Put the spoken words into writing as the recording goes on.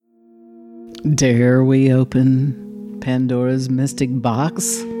Dare we open Pandora's mystic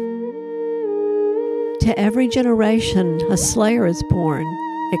box? To every generation, a slayer is born,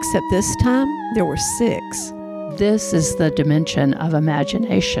 except this time there were 6. This is the dimension of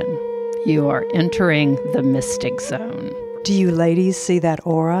imagination. You are entering the mystic zone. Do you ladies see that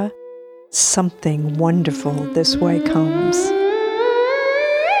aura? Something wonderful this way comes.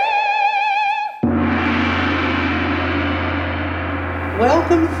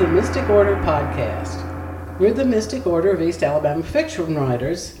 Welcome to the Mystic Order Podcast. We're the Mystic Order of East Alabama fiction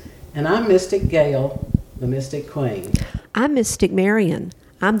writers, and I'm Mystic Gail, the Mystic Queen. I'm Mystic Marion.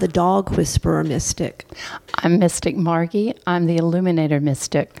 I'm the dog whisperer mystic. I'm Mystic Margie. I'm the illuminator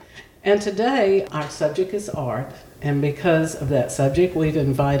mystic. And today, our subject is art, and because of that subject, we've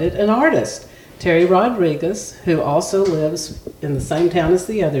invited an artist, Terry Rodriguez, who also lives in the same town as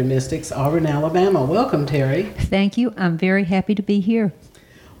the other mystics, Auburn, Alabama. Welcome, Terry. Thank you. I'm very happy to be here.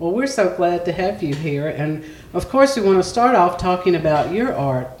 Well, we're so glad to have you here, and of course, we want to start off talking about your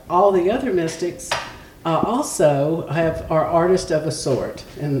art. All the other mystics also are artists of a sort,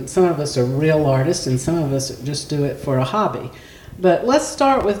 and some of us are real artists, and some of us just do it for a hobby. But let's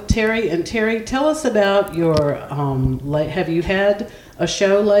start with Terry. And Terry, tell us about your, have you had a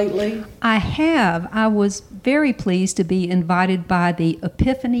show lately? I have. I was very pleased to be invited by the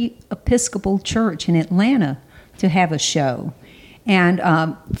Epiphany Episcopal Church in Atlanta to have a show. And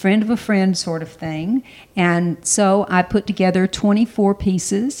friend of a friend sort of thing. And so I put together 24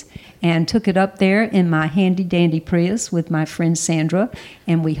 pieces and took it up there in my handy-dandy Prius with my friend Sandra,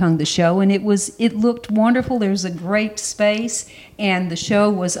 and we hung the show, and it looked wonderful. There was a great space, and the show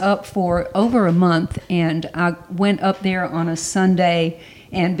was up for over a month, and I went up there on a Sunday,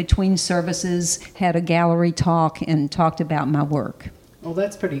 and between services had a gallery talk and talked about my work. Oh,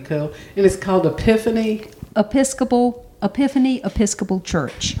 that's pretty cool. And it's called Epiphany Episcopal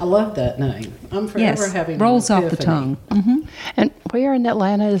Church. I love that name. I'm forever having rolls an off the tongue. Mm-hmm. And where in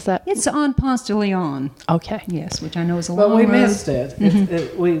Atlanta is that? It's on Ponce de Leon. Okay. Yes, which I know is a long road. But we missed it.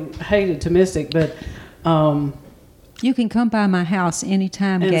 Mm-hmm. We hated to miss it, but... you can come by my house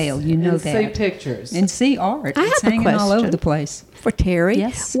anytime, Gail. You know that. And see pictures. And see art. It's hanging all over the place. For Terry.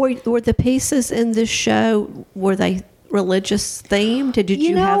 Yes. Were the pieces in this show, were they religious themed? Did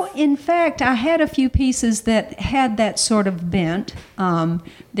you have... in fact, I had a few pieces that had that sort of bent.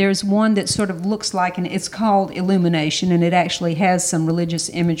 There's one that sort of looks like, and it's called Illumination, and it actually has some religious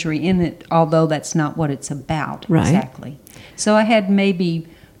imagery in it, although that's not what it's about exactly. So I had maybe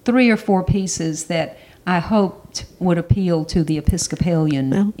 3 or 4 pieces that I hoped would appeal to the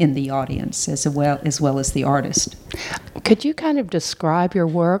Episcopalian in the audience as well as the artist. Could you kind of describe your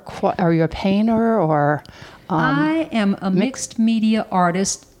work? Are you a painter or... I am a mixed media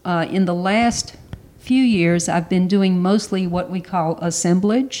artist. In the last few years, I've been doing mostly what we call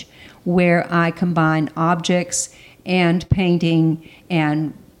assemblage, where I combine objects and painting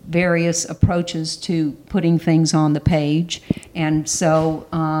and various approaches to putting things on the page. And so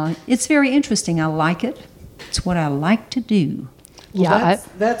it's very interesting. I like it. It's what I like to do. Well,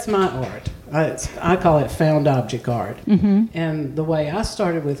 that's my art. I call it found object art. Mm-hmm. And the way I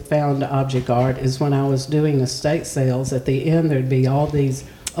started with found object art is when I was doing estate sales. At the end, there'd be all these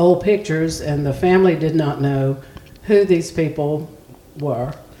old pictures, and the family did not know who these people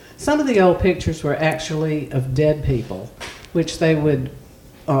were. Some of the old pictures were actually of dead people, which they would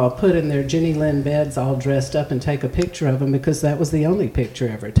put in their Jenny Lynn beds all dressed up and take a picture of them because that was the only picture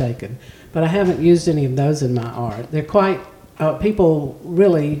ever taken. But I haven't used any of those in my art. They're quite... people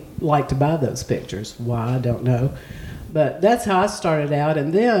really like to buy those pictures. Why, I don't know. But that's how I started out.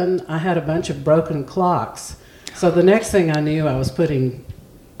 And then I had a bunch of broken clocks. So the next thing I knew, I was putting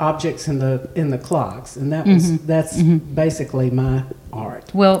objects in the clocks. And that's basically my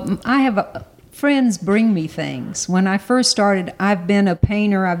art. Well, I have friends bring me things. When I first started, I've been a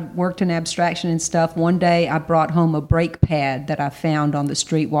painter. I've worked in abstraction and stuff. One day I brought home a brake pad that I found on the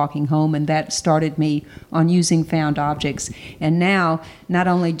street walking home, and that started me on using found objects. And now, not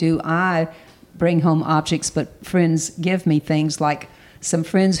only do I bring home objects, but friends give me things like some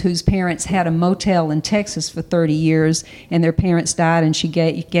friends whose parents had a motel in Texas for 30 years, and their parents died, and she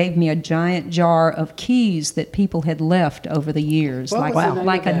gave me a giant jar of keys that people had left over the years, like a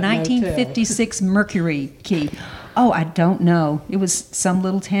 1956 Mercury key. Oh, I don't know. It was some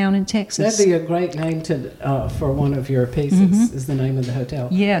little town in Texas. That'd be a great name for one of your pieces, is the name of the hotel.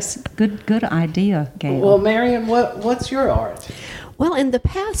 Yes, good idea, Gail. Well, Marion, what's your art? Well, in the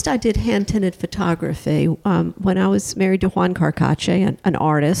past, I did hand-tinted photography. When I was married to Juan Carcache, an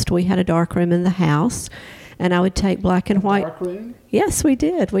artist, we had a darkroom in the house, and I would take black and white. Darkroom? Yes, we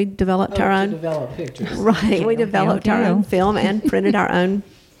did. We developed our own. Develop pictures. Right. We developed our own film and printed our own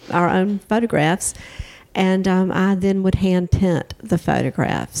our own photographs, and I then would hand tint the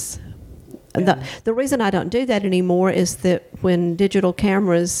photographs. The reason I don't do that anymore is that when digital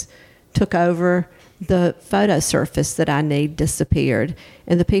cameras took over, the photo surface that I need disappeared,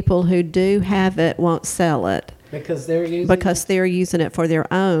 and the people who do have it won't sell it. Because they're using it for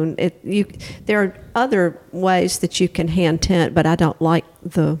their own. There are other ways that you can hand tint, but I don't like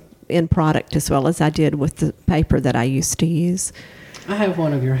the end product as well as I did with the paper that I used to use. I have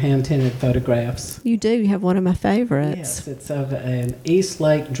one of your hand-tinted photographs. You do. You have one of my favorites. Yes, it's of an East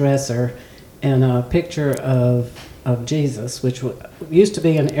Lake dresser and a picture of Jesus, which used to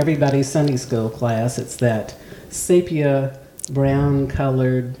be in everybody's Sunday school class. It's that sepia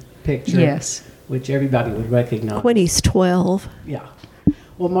brown-colored picture. Yes. Which everybody would recognize. When he's 12. Yeah.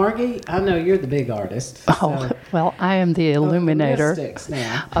 Well, Margie, I know you're the big artist. Oh, well, I am the illuminator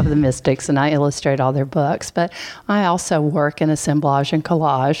of the Mystics, and I illustrate all their books. But I also work in assemblage and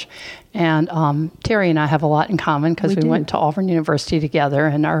collage. And Terry and I have a lot in common because we went to Auburn University together,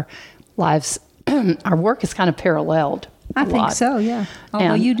 and our lives, our work is kind of paralleled. I think so, yeah.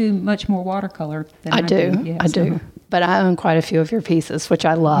 Although you do much more watercolor than I do. Yes. I do. But I own quite a few of your pieces, which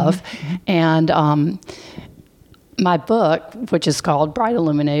I love. And my book, which is called Bright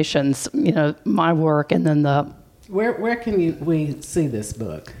Illuminations, my work, and then the... Where can we see this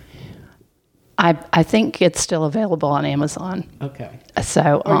book? I think it's still available on Amazon. Okay.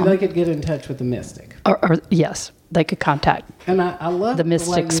 So... or they could get in touch with the Mystic. Or yes, they could contact And I love the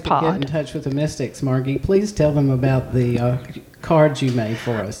Mystics way you could get in touch with the Mystics, Margie. Please tell them about the cards you made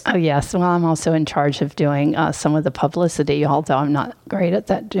for us. Oh, yes. Well, I'm also in charge of doing some of the publicity, although I'm not great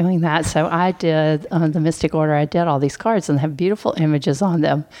at doing that. So I did the Mystic Order. I did all these cards, and they have beautiful images on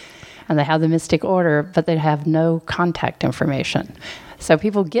them. And they have the Mystic Order, but they have no contact information. So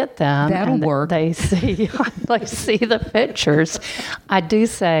people get them. That'll work. They see the pictures. I do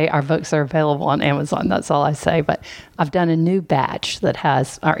say our books are available on Amazon. That's all I say. But I've done a new batch that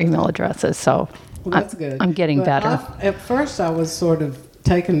has our email addresses. So well, that's good. I'm getting better. At first, I was sort of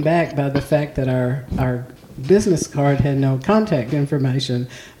taken back by the fact that our business card had no contact information.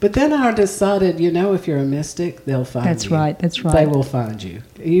 But then I decided, if you're a mystic, they'll find you. That's right. They will find you.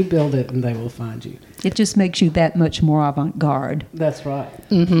 You build it, and they will find you. It just makes you that much more avant-garde. That's right.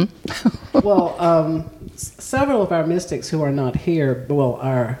 Mm-hmm. Well, several of our mystics who are not here,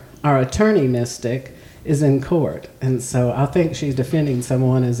 our attorney mystic is in court, and so I think she's defending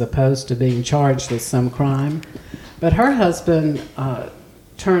someone as opposed to being charged with some crime. But her husband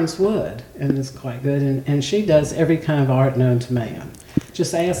turns wood and is quite good, and she does every kind of art known to man.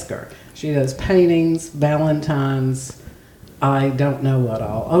 Just ask her. She does paintings, valentines, I don't know what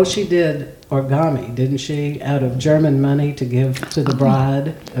all. Oh, she did origami, didn't she, out of German money to give to the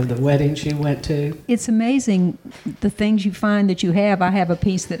bride of the wedding she went to? It's amazing the things you find that you have. I have a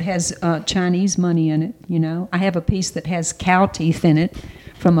piece that has Chinese money in it, I have a piece that has cow teeth in it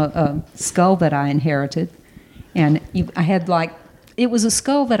from a skull that I inherited. And I had it was a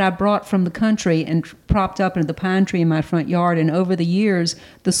skull that I brought from the country and propped up into the pine tree in my front yard. And over the years,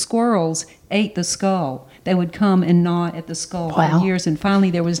 the squirrels ate the skull. They would come and gnaw at the skull for years. And finally,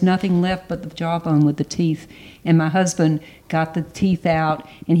 there was nothing left but the jawbone with the teeth. And my husband got the teeth out,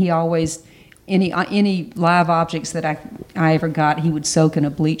 and he always, any live objects that I ever got, he would soak in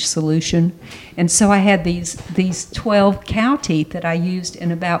a bleach solution. And so I had these 12 cow teeth that I used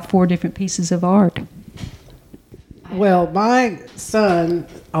in about 4 different pieces of art. Well, my son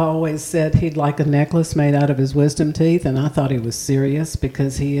always said he'd like a necklace made out of his wisdom teeth, and I thought he was serious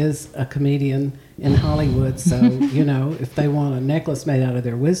because he is a comedian in Hollywood. So, if they want a necklace made out of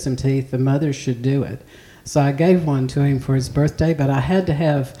their wisdom teeth, the mother should do it. So I gave one to him for his birthday, but I had to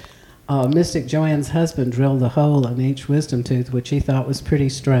have Mystic Joanne's husband drill the hole in each wisdom tooth, which he thought was pretty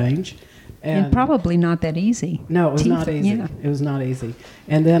strange. And probably not that easy. No, it was not easy. Yeah. It was not easy.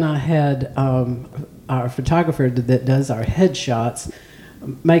 And then I had our photographer that does our headshots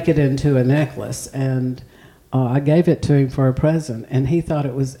make it into a necklace, and I gave it to him for a present, and he thought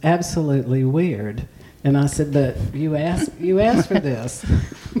it was absolutely weird. And I said, "But you asked for this."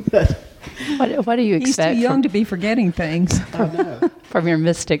 But what do you expect? He's too young to be forgetting things. I know. From your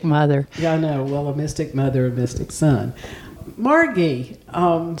mystic mother. Yeah, I know. Well, a mystic mother, a mystic son. Margie,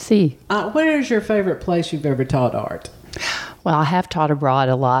 where is your favorite place you've ever taught art? Well, I have taught abroad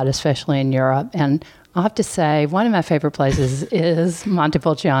a lot, especially in Europe, and I'll have to say one of my favorite places is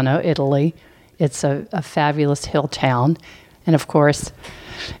Montepulciano, Italy. It's a fabulous hill town, and of course,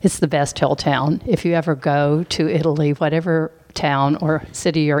 it's the best hill town. If you ever go to Italy, whatever town or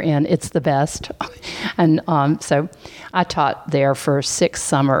city you're in, it's the best. And so I taught there for 6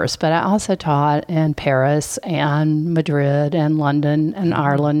 summers, but I also taught in Paris and Madrid and London and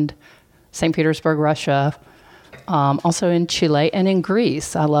Ireland, St. Petersburg, Russia, also in Chile and in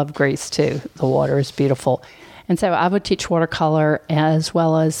Greece. I love Greece too. The water is beautiful. And so I would teach watercolor as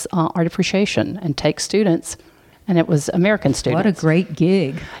well as art appreciation and take students. And it was American students. What a great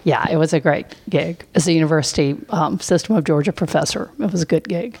gig. Yeah, it was a great gig. As a University System of Georgia professor, it was a good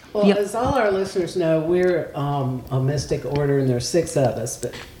gig. Well, as all our listeners know, we're a mystic order, and there's 6 of us.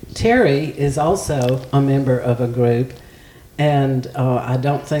 But Terry is also a member of a group, and I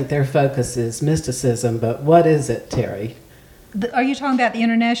don't think their focus is mysticism, but what is it, Terry? Are you talking about the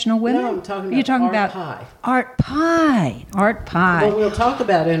International Women? No, I'm talking about Art Pie. Art Pie. Art Pie. Well, we'll talk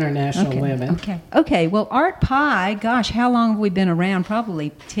about International Women. Okay. Well, Art Pie, gosh, how long have we been around?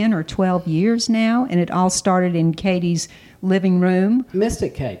 Probably 10 or 12 years now, and it all started in Katie's living room.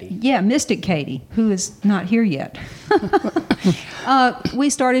 Mystic Katie. Yeah, Mystic Katie, who is not here yet. We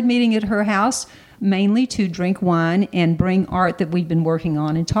started meeting at her house mainly to drink wine and bring art that we'd been working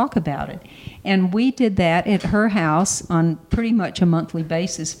on and talk about it. And we did that at her house on pretty much a monthly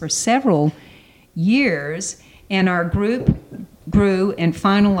basis for several years, and our group grew and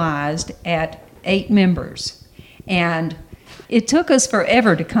finalized at 8 members. And it took us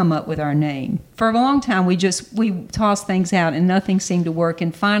forever to come up with our name. For a long time, we tossed things out and nothing seemed to work.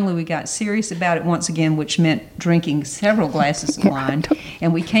 And finally, we got serious about it once again, which meant drinking several glasses of wine.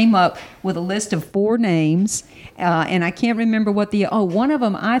 And we came up with a list of 4 names. And I can't remember what one of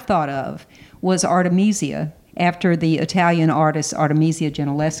them I thought of was Artemisia, after the Italian artist Artemisia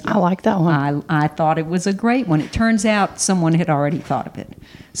Gentileschi. I like that one. I thought it was a great one. It turns out someone had already thought of it,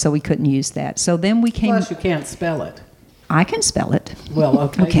 so we couldn't use that. So then we came... Plus, you can't spell it. I can spell it. Well,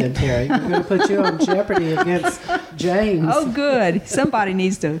 okay. Then, Terry. We're going to put you on jeopardy against James. Oh, good. Somebody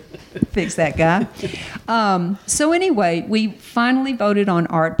needs to fix that guy. So anyway, we finally voted on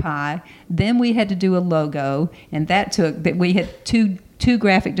Art Pie. Then we had to do a logo, and we had two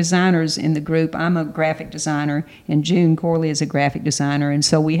graphic designers in the group. I'm a graphic designer, and June Corley is a graphic designer. And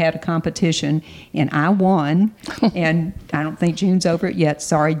so we had a competition, and I won. And I don't think June's over it yet.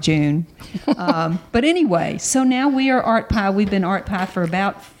 Sorry, June. But anyway, so now we are Art Pie. We've been Art Pie for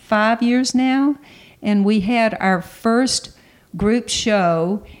about 5 years now. And we had our first group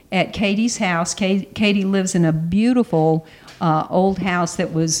show at Katie's house. Katie lives in a beautiful old house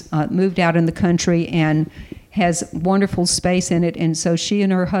that was moved out in the country and has wonderful space in it, and so she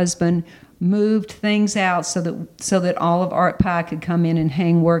and her husband moved things out so that all of Art Pie could come in and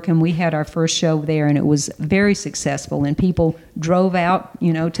hang work, and we had our first show there, and it was very successful, and people drove out,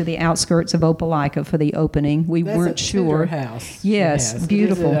 to the outskirts of Opelika for the opening. We weren't sure. House. Yes,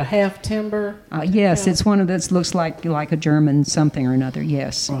 beautiful. Is it a half timber? Yes, it's one of those looks like a German something or another.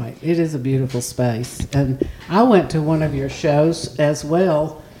 Yes. Right. It is a beautiful space, and I went to one of your shows as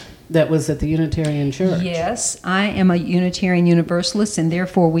well. That was at the Unitarian Church. Yes, I am a Unitarian Universalist, and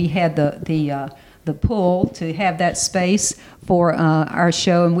therefore we had the pull to have that space for our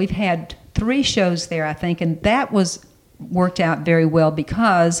show, and we've had 3 shows there, I think, and that worked out very well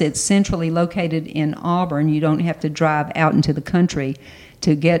because it's centrally located in Auburn. You don't have to drive out into the country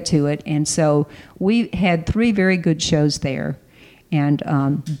to get to it, and so we had 3 very good shows there. And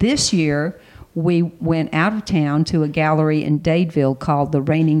this year, we went out of town to a gallery in Dadeville called the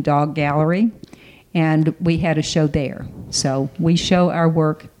Raining Dog Gallery, and we had a show there. So we show our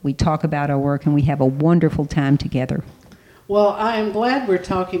work, we talk about our work, and we have a wonderful time together. Well, I am glad we're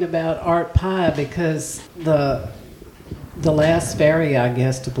talking about Art Pie because the last fairy, I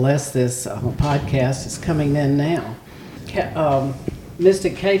guess, to bless this podcast is coming in now.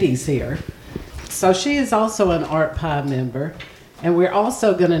 Mystic Katie's here. So she is also an Art Pie member. And we're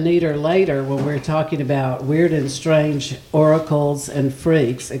also going to need her later when we're talking about weird and strange oracles and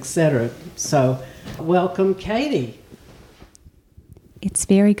freaks, etc. So, welcome, Katie. It's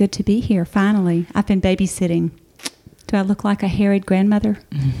very good to be here, finally. I've been babysitting. Do I look like a harried grandmother?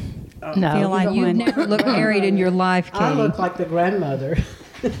 No. I feel like You've one. never looked married in your life, Katie. I look like the grandmother.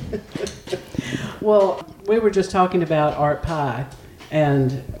 Well, we were just talking about Art Pie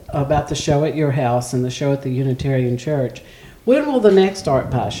and about the show at your house and the show at the Unitarian Church. When will the next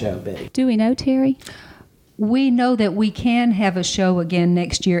Art Pie show be? Do we know, Terry? We know that we can have a show again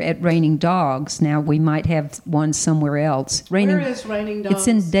next year at Raining Dogs. Now, we might have one somewhere else. Where is Raining Dogs? It's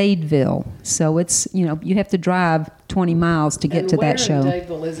in Dadeville. So it's, you have to drive 20 miles to get to that show. And where in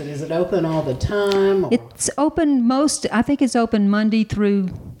Dadeville is it? Is it open all the time? Or? It's open I think it's open Monday through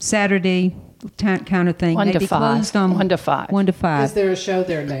Saturday kind of thing. 1 to Maybe 5. closed on 1 to 5. 1 to 5. Is there a show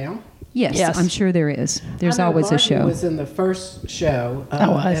there now? Yes, Yes. I'm sure there is. There's I know always a Margie show. was in the first show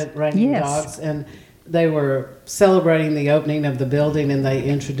was. at Raining Yes. Dogs, and they were celebrating the opening of the building, and they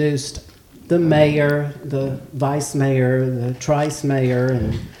introduced the mayor, the vice mayor, the trice mayor,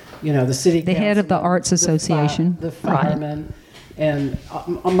 and the city The head of the councilman, Arts Association. the fireman. And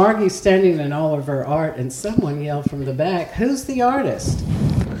Margie's standing in all of her art, and someone yelled from the back, "Who's the artist?"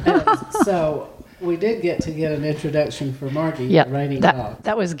 And so we did get an introduction for Margie Yeah, at Raining Dogs.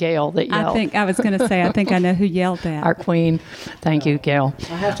 that was Gail that yelled. I was going to say, I think I know who yelled that. Our queen. Thank you, Gail.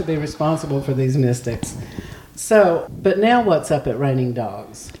 I have to be responsible for these mystics. So, but now what's up at Raining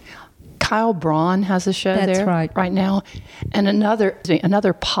Dogs? Kyle Braun has a show That's there right. now, and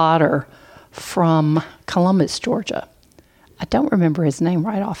another potter from Columbus, Georgia. I don't remember his name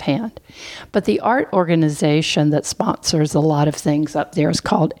right offhand, but the art organization that sponsors a lot of things up there is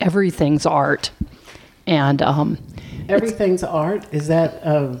called Everything's Art, and Everything's Art? Is that?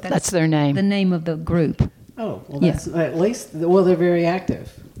 that's their name. The name of the group. Oh, well, Yeah. that's at least. Well, they're very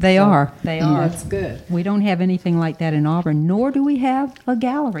active. They So, are. They are. That's good. We don't have anything like that in Auburn, nor do we have a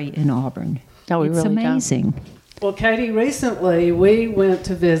gallery in Auburn. No, we it's really don't. amazing. Well, Katie, recently we went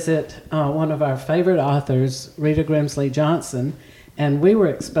to visit one of our favorite authors, Rita Grimsley Johnson, and we were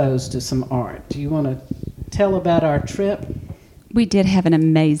exposed to some art. Do you want to tell about our trip? We did have an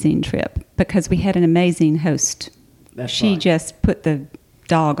amazing trip because we had an amazing host. That's She right. just put the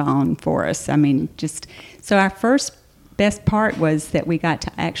dog on for us. I mean, so our first best part was that we got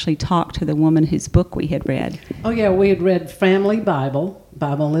to actually talk to the woman whose book we had read. Oh, yeah, we had read Family Bible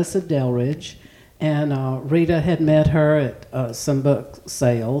by Melissa Delridge, and Rita had met her at some book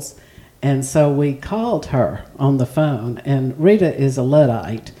sales, and so we called her on the phone, and Rita is a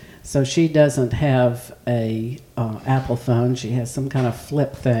Luddite, so she doesn't have a Apple phone. She has some kind of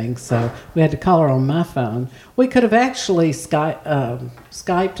flip thing, so we had to call her on my phone. We could have actually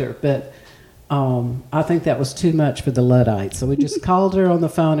Skyped her, but I think that was too much for the Luddites, so we just called her on the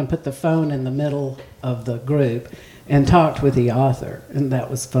phone and put the phone in the middle of the group and talked with the author, and that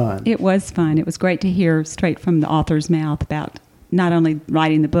was fun. It was fun. It was great to hear straight from the author's mouth about not only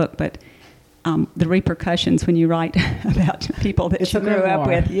writing the book, but the repercussions when you write about people that It's you a grew up memoir.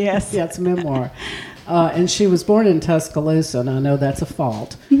 with. Yes. Yeah, it's a memoir. And she was born in Tuscaloosa, and I know that's a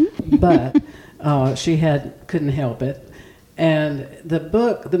fault, but she couldn't help it. And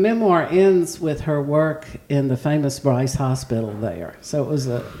the memoir ends with her work in the famous Bryce Hospital there. So it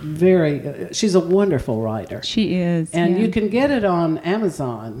was she's a wonderful writer. She is. And yeah. you can get it on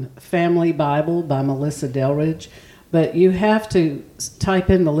Amazon, Family Bible by Melissa Delridge. But you have to type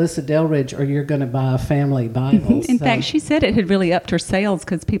in Melissa Delridge or you're going to buy a family Bible. In fact, she said it had really upped her sales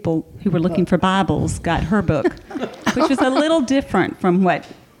because people who were looking for Bibles got her book, which was a little different from what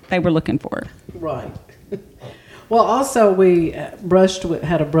they were looking for. Right. Well, also we had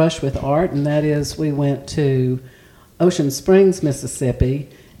a brush with art, and that is we went to Ocean Springs, Mississippi,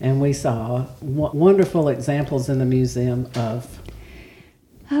 and we saw wonderful examples in the museum of...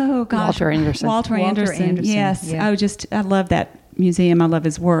 Oh, gosh. Walter Anderson. Walter Anderson, yes. yeah. I love that museum. I love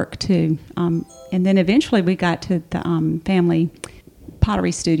his work, too. And then eventually we got to the family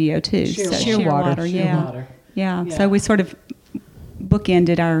pottery studio, too. Shearwater. Yeah. Shearwater. Yeah. Yeah. So we sort of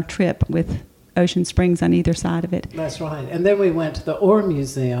bookended our trip with Ocean Springs on either side of it. That's right. And then we went to the Orr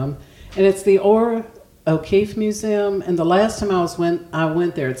Museum, and it's the Orr O'Keeffe Museum. And the last time I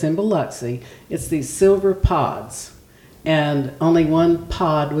went there, it's in Biloxi. It's these silver pods, and only one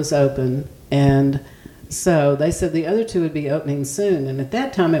pod was open, and so they said the other two would be opening soon. And at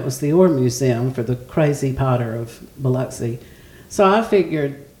that time, it was the Orr Museum for the crazy potter of Biloxi. So I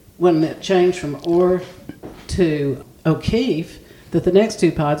figured when it changed from Orr to O'Keeffe, that the next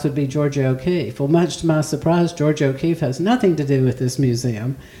two pods would be Georgia O'Keeffe. Well, much to my surprise, Georgia O'Keeffe has nothing to do with this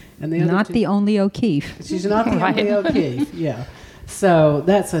museum. And the other Not two, the only O'Keeffe. she's not the only O'Keeffe, yeah. So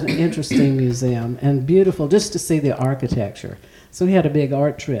that's an interesting museum and beautiful just to see the architecture. So we had a big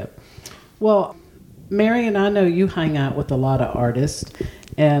art trip. Well, Marion, I know you hang out with a lot of artists,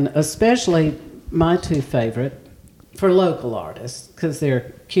 and especially my two favorite for local artists, because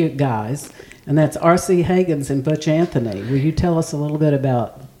they're cute guys, and that's R.C. Hagens and Butch Anthony. Will you tell us a little bit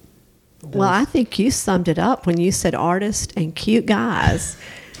about those? Well, I think you summed it up when you said artist and cute guys.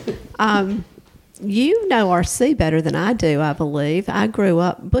 You know RC better than I do, I believe.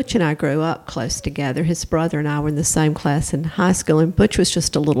 Butch and I grew up close together. His brother and I were in the same class in high school, and Butch was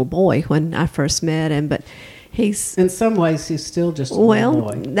just a little boy when I first met him, but he's... In some ways, he's still just a little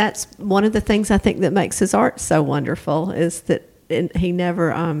boy. That's one of the things I think that makes his art so wonderful, is that he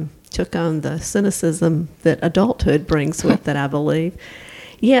never took on the cynicism that adulthood brings with it, I believe.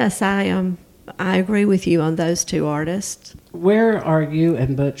 Yes, I I agree with you on those two artists. Where are you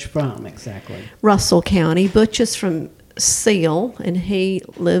and Butch from exactly? Russell County. Butch is from Seale, and he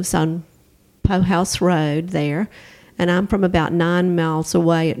lives on Poe House Road there. And I'm from about 9 miles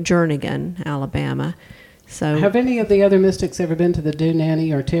away at Jernigan, Alabama. So, have any of the other mystics ever been to the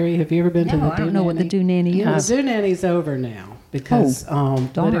Doo-Nanny, or Terry, have you ever been to the Doo-Nanny? I don't know what the Doo-Nanny is. The Doo-Nanny's over now because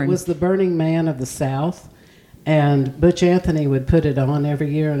but it was the Burning Man of the South. And Butch Anthony would put it on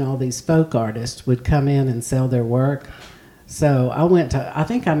every year, and all these folk artists would come in and sell their work. So I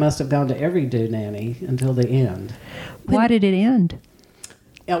think I must have gone to every Doo-Nanny until the end. Why did it end?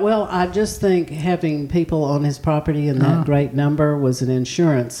 Yeah, well, I just think having people on his property in that great number was an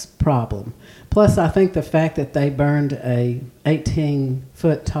insurance problem. Plus, I think the fact that they burned a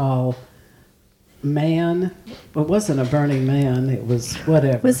 18-foot tall man. It wasn't a burning man. It was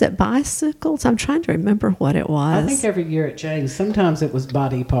whatever. Was it bicycles? I'm trying to remember what it was. I think every year it changed. Sometimes it was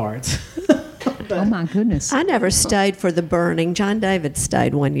body parts. Oh, my goodness. I never stayed for the burning. John David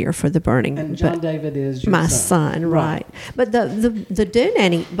stayed one year for the burning. And John David is your my son, right. But the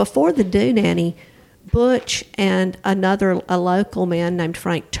Doo-Nanny, before the Doo-Nanny, Butch and a local man named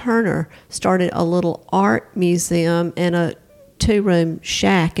Frank Turner started a little art museum in a 2-room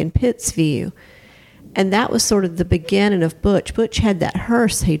shack in Pittsview. And that was sort of the beginning of Butch. Butch had that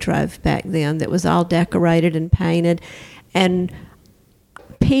hearse he drove back then that was all decorated and painted. And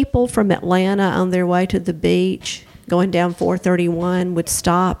people from Atlanta on their way to the beach, going down 431, would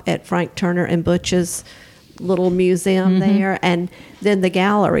stop at Frank Turner and Butch's little museum there. And then the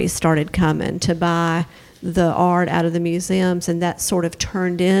galleries started coming to buy the art out of the museums. And that sort of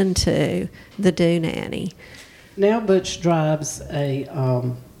turned into the Doo-Nanny. Now Butch drives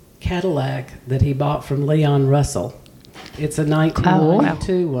a Cadillac that he bought from Leon Russell. It's a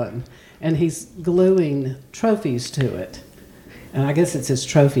 1992 one, and he's gluing trophies to it. And I guess it's his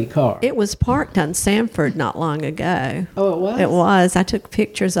trophy car. It was parked on Sanford not long ago. Oh, it was? It was. I took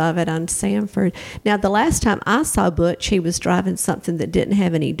pictures of it on Sanford. Now, the last time I saw Butch, he was driving something that didn't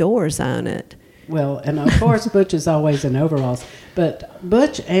have any doors on it. Well, and of course, Butch is always in overalls. But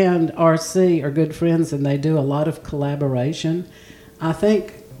Butch and R.C. are good friends, and they do a lot of collaboration. I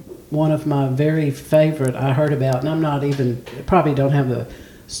think one of my very favorite I heard about, and I'm not even, probably don't have the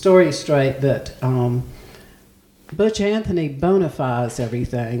story straight, but Butch Anthony bona fides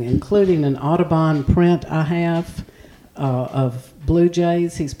everything, including an Audubon print I have of blue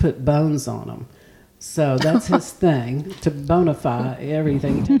jays. He's put bones on them. So that's his thing, to bona fide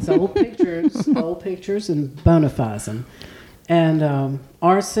everything. He takes old pictures and bona fides them. And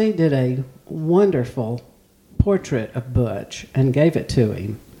R.C. did a wonderful portrait of Butch and gave it to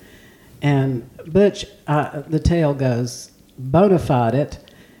him. And Butch, the tale goes, bona fide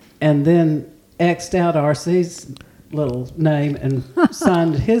it, and then X'd out R.C.'s little name and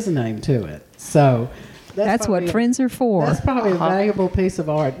signed his name to it. So that's what friends are for. That's probably a valuable piece of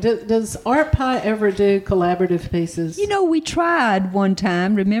art. Does Art Pie ever do collaborative pieces? You know, we tried one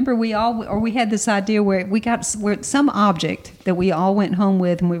time. Remember, we had this idea where we got some object that we all went home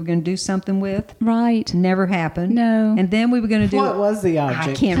with, and we were going to do something with. Right. Never happened. No. And then we were going to do. What was the object?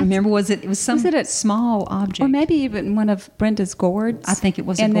 I can't remember. Was it a small object, or maybe even one of Brenda's gourds? I think it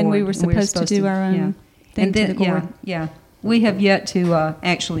was. And then we were supposed to do our own thing to the gourd. Yeah. We have yet to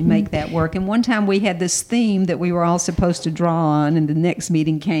actually make that work. And one time we had this theme that we were all supposed to draw on, and the next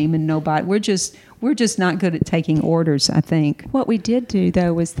meeting came and nobody. We're just not good at taking orders, I think. What we did do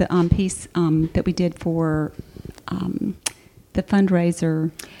though was the piece that we did for the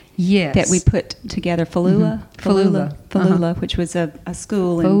fundraiser. Yes. That we put together, Falula, which was a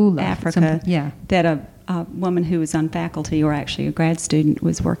school in Africa. That a woman who was on faculty, or actually a grad student,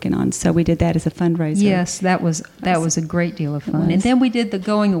 was working on. So we did that as a fundraiser. Yes, that was a great deal of fun. And then we did the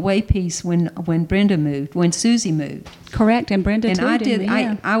going away piece when Brenda moved, when Susie moved. Correct, and Brenda too.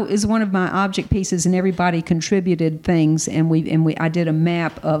 I was one of my object pieces, and everybody contributed things, and I did a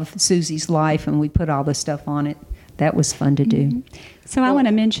map of Susie's life, and we put all the stuff on it. That was fun to do. So I want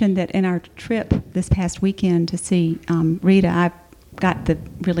to mention that in our trip this past weekend to see Rita, I got the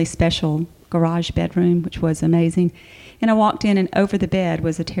really special garage bedroom, which was amazing. And I walked in, and over the bed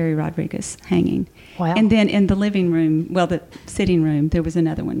was a Terry Rodriguez hanging. Wow. And then in the living room, the sitting room, there was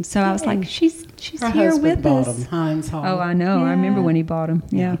another one. So I was like, she's Her here husband with bought us. them, Heinz Hall. Oh, I know. Yeah. I remember when he bought them.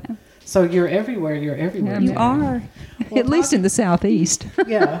 Yeah. So you're everywhere. You're everywhere. You are. Well, at least in the Southeast.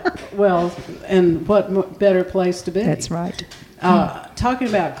 Yeah. Well, and what better place to be? That's right. Talking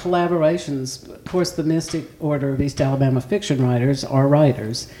about collaborations, of course, the Mystic Order of East Alabama Fiction Writers are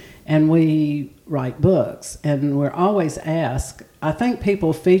writers, and we write books, and we're always asked, I think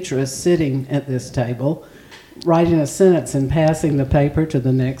people feature us sitting at this table, writing a sentence and passing the paper to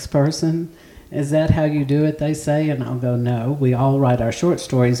the next person, Is that how you do it, they say? And I'll go, no, we all write our short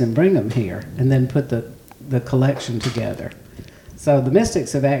stories and bring them here and then put the collection together. So the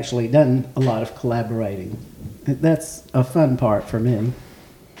Mystics have actually done a lot of collaborating. That's a fun part for me.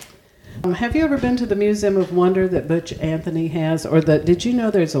 Have you ever been to the Museum of Wonder that Butch Anthony has? Or did you know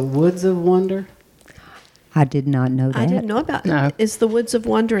there's a Woods of Wonder? I did not know that. I didn't know about No. it. Is the Woods of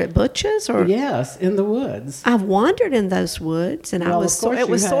Wonder at Butch's? Or Yes, in the woods. I've wandered in those woods, and Well, it of was course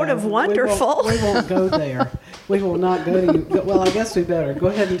sort you of have. wonderful. We won't go there. We will not go to you. Well, I guess we better. Go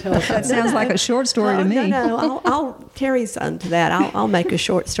ahead and tell us. That sounds like a short story to me. No. I'll Terry's onto that. I'll make a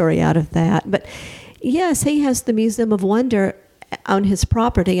short story out of that. But yes, he has the Museum of Wonder on his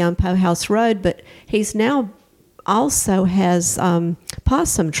property on Poe House Road, but he's now also has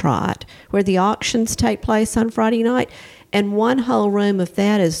Possum Trot, where the auctions take place on Friday night. And one whole room of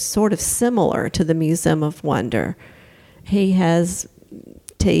that is sort of similar to the Museum of Wonder. He has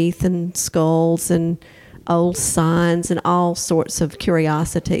teeth and skulls and old signs and all sorts of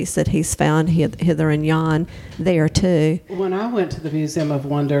curiosities that he's found hither and yon there too. When I went to the Museum of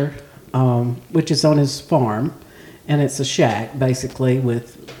Wonder, which is on his farm, and it's a shack basically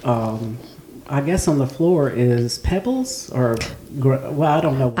with, I guess on the floor is pebbles or, well, I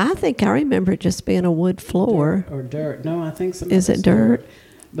don't know. I think I remember it just being a wood floor. Or dirt. No, I think some. Is other it dirt? sort.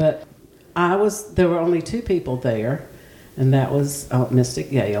 But there were only two people there, and that was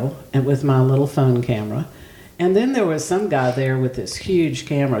Mystic Yale, and with my little phone camera. And then there was some guy there with this huge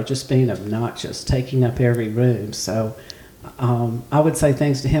camera just being obnoxious, taking up every room. So I would say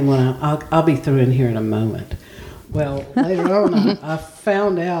thanks to him when I'll be through in here in a moment. Well, later on, I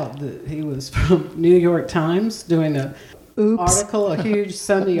found out that he was from New York Times doing a huge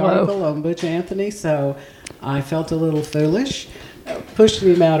Sunday article on Butch Anthony. So I felt a little foolish,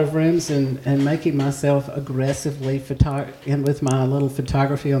 pushing him out of rooms and making myself aggressively with my little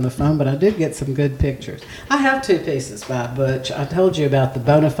photography on the phone. But I did get some good pictures. I have two pieces by Butch. I told you about the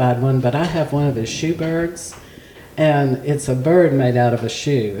bona fide one, but I have one of his shoe birds. And it's a bird made out of a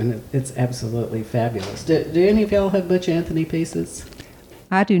shoe, and it's absolutely fabulous. Do any of y'all have Butch Anthony pieces?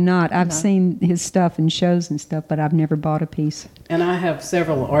 I do not. I've seen his stuff in shows and stuff, but I've never bought a piece. And I have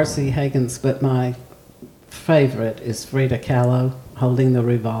several R.C. Hagens, but my favorite is Frida Kahlo holding the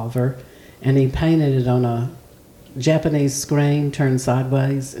revolver. And he painted it on a Japanese screen turned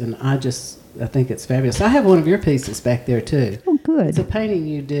sideways, and I think it's fabulous. I have one of your pieces back there, too. Oh, good. It's a painting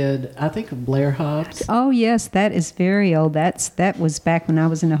you did, I think, of Blair Hobbs. Oh, yes, that is very old. That was back when I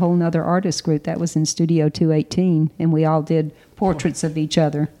was in a whole other artist group. That was in Studio 218, and we all did portraits of each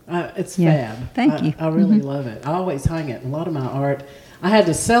other. It's Yeah. fab. Thank you. I really love it. I always hang it. A lot of my art, I had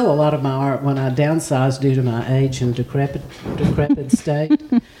to sell a lot of my art when I downsized due to my age and decrepit state.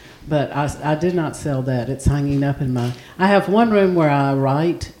 But I did not sell that. It's hanging up in I have one room where I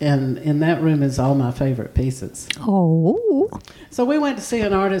write, and in that room is all my favorite pieces. Oh. So we went to see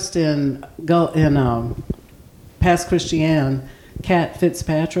an artist in Pass Christian, Kat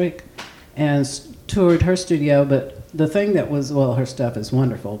Fitzpatrick, and toured her studio. But the thing that was, well, her stuff is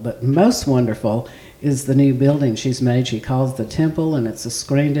wonderful, but most wonderful is the new building she's made. She calls the Temple, and it's a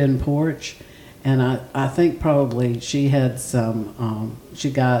screened-in porch. And I think probably she had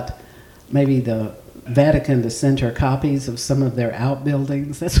she got maybe the Vatican to send her copies of some of their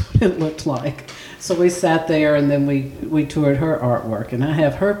outbuildings. That's what it looked like. So we sat there, and then we toured her artwork. And I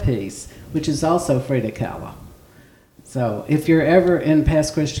have her piece, which is also Frida Kahlo. So if you're ever in Pass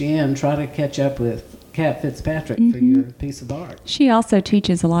Christian, try to catch up with Kat Fitzpatrick for your piece of art. She also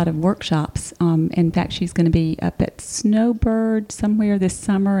teaches a lot of workshops. In fact, she's going to be up at Snowbird somewhere this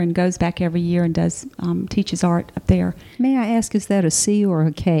summer and goes back every year and teaches art up there. May I ask, is that a C or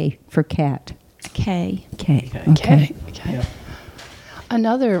a K for cat? K. K. Okay. Yeah.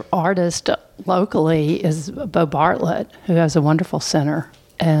 Another artist locally is Bo Bartlett, who has a wonderful center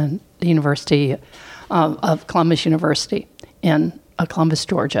at the University of Columbus University in Columbus,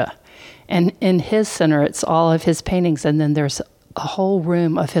 Georgia. And in his center, it's all of his paintings, and then there's a whole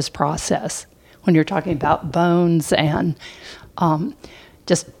room of his process. When you're talking about bones and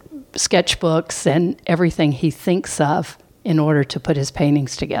just sketchbooks and everything he thinks of in order to put his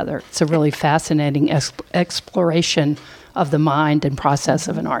paintings together. It's a really fascinating exploration of the mind and process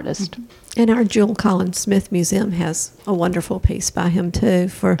of an artist. And our Jewel Collins Smith Museum has a wonderful piece by him, too,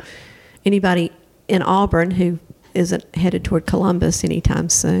 for anybody in Auburn who isn't headed toward Columbus anytime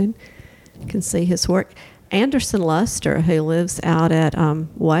soon can see his work. Anderson Luster, who lives out at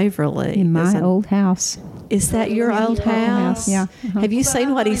Waverly. In my old house. Is that your old house? Yeah. Have you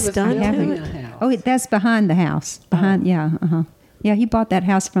seen what he's done to it? Oh, that's behind the house. Yeah, he bought that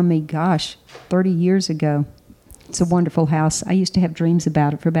house from me, 30 years ago. It's a wonderful house. I used to have dreams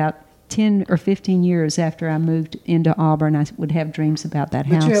about it for about 10 or 15 years after I moved into Auburn, I would have dreams about that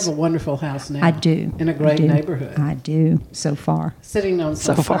house. But you have a wonderful house now. I do. In a great I do. neighborhood. I do, so far. Sitting on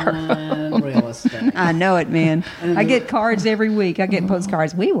some fine real estate. I know it, man. I get cards every week. I get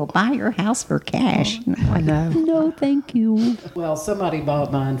postcards. We will buy your house for cash. I know. No, thank you. Well, somebody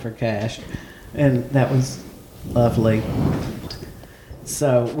bought mine for cash, and that was lovely.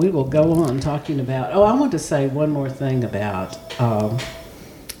 So we will go on talking about, I want to say one more thing about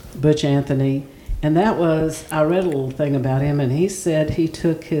Butch Anthony, and that was, I read a little thing about him, and he said he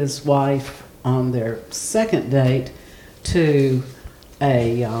took his wife on their second date to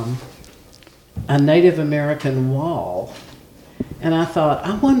a Native American wall. And I thought,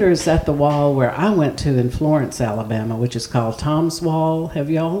 I wonder, is that the wall where I went to in Florence, Alabama, which is called Tom's Wall? Have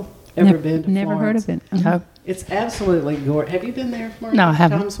y'all ever been to Never heard Florence? of it. No. It's absolutely gorgeous. Have you been there, Mark? No, I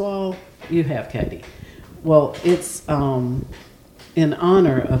haven't. Tom's Wall? You have, Katie. Well, it's in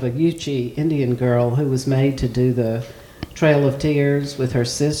honor of a Yuchi Indian girl who was made to do the Trail of Tears with her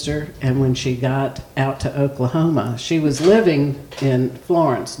sister. And when she got out to Oklahoma, she was living in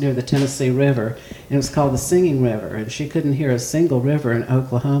Florence near the Tennessee River. And it was called the Singing River. And she couldn't hear a single river in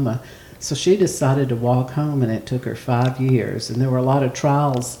Oklahoma. So she decided to walk home, and it took her 5 years. And there were a lot of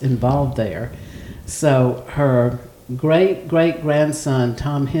trials involved there. So her great-great-grandson,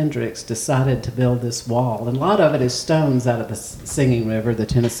 Tom Hendricks, decided to build this wall. And a lot of it is stones out of the Singing River, the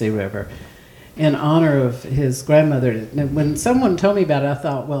Tennessee River, in honor of his grandmother. And when someone told me about it, I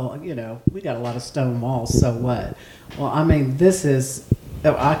thought, well, we got a lot of stone walls, so what? Well, I mean, this is,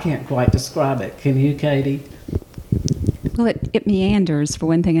 I can't quite describe it. Can you, Katie? Well, it meanders, for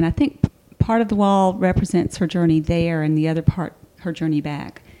one thing, and I think part of the wall represents her journey there, and the other part, her journey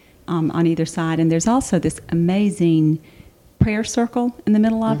back. On either side. And there's also this amazing prayer circle in the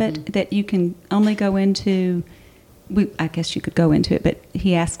middle of it that you can only go into. I guess you could go into it, but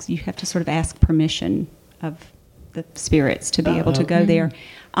you have to sort of ask permission of the spirits to be able to go there.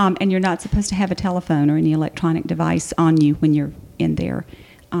 And you're not supposed to have a telephone or any electronic device on you when you're in there.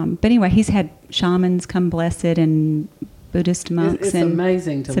 But anyway, he's had shamans come bless it, and Buddhist monks. It's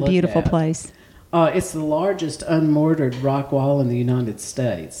amazing to look at. It's a beautiful place. It's the largest unmortared rock wall in the United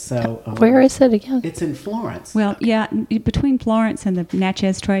States. So where is it again? It's in Florence. Well, yeah, between Florence and the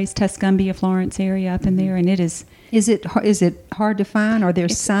Natchez Trace, Tuscumbia, Florence area up in there, and it is. Is it hard to find? Are there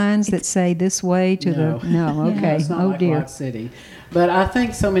signs that say this way to No. the? No. Okay. It's not Oh like dear. Rock City, but I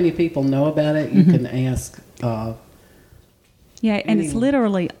think so many people know about it. You can ask. Yeah, and it's anyone.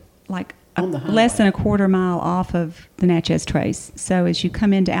 literally like On the less than highway. a quarter mile off of the Natchez Trace. So as you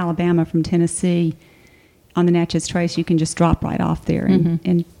come into Alabama from Tennessee on the Natchez Trace, you can just drop right off there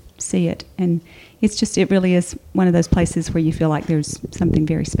and see it. And it really is one of those places where you feel like there's something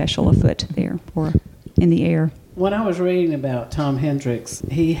very special afoot there or in the air. When I was reading about Tom Hendricks,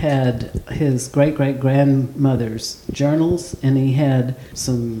 he had his great-great-grandmother's journals, and he had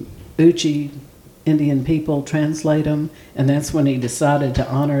some Uchi Indian people translate them, and that's when he decided to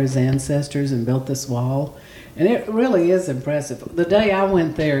honor his ancestors and built this wall. And it really is impressive. The day I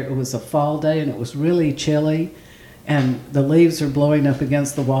went there, it was a fall day, and it was really chilly, and the leaves are blowing up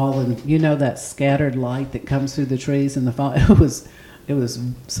against the wall, and that scattered light that comes through the trees in the fall. It was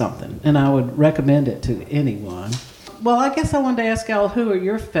something, and I would recommend it to anyone. Well, I guess I wanted to ask y'all, who are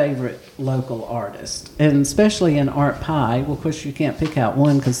your favorite local artists, and especially in Art Pie? Well, of course, you can't pick out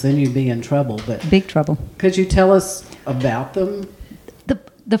one because then you'd be in trouble. But Big trouble. could you tell us about them?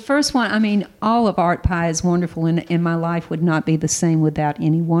 The first one, I mean, all of Art Pie is wonderful, and my life would not be the same without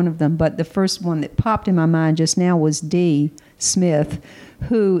any one of them. But the first one that popped in my mind just now was Dee Smith,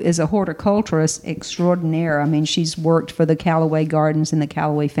 who is a horticulturist extraordinaire. I mean, she's worked for the Callaway Gardens and the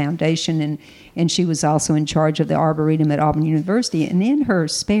Callaway Foundation, and she was also in charge of the Arboretum at Auburn University. And in her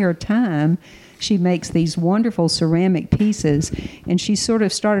spare time, she makes these wonderful ceramic pieces, and she sort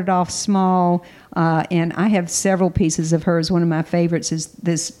of started off small, and I have several pieces of hers. One of my favorites is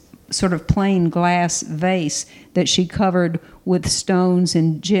this sort of plain glass vase that she covered with stones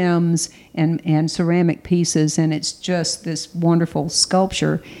and gems and ceramic pieces, and it's just this wonderful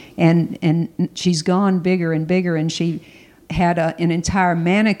sculpture. And she's gone bigger and bigger, and she had an entire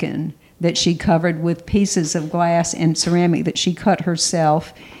mannequin that she covered with pieces of glass and ceramic that she cut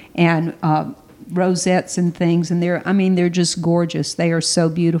herself, and rosettes and things, and they're just gorgeous. They are so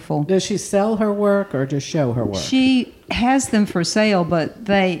beautiful. Does she sell her work or just show her work? She has them for sale, but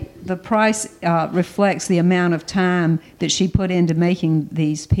the price reflects the amount of time that she put into making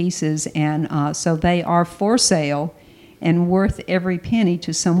these pieces, and so they are for sale and worth every penny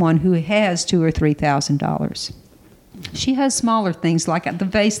to someone who has $2,000 or $3,000. She has smaller things, like the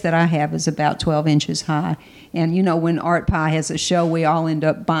vase that I have is about 12 inches high. And, when Art Pie has a show, we all end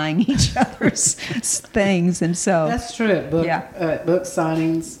up buying each other's things. And so that's true at book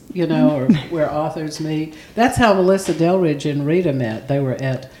signings, or where authors meet. That's how Melissa Delridge and Rita met. They were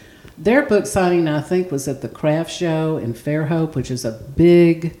at their book signing, I think, was at the craft show in Fairhope, which is a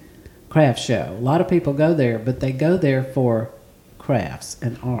big craft show. A lot of people go there, but they go there for crafts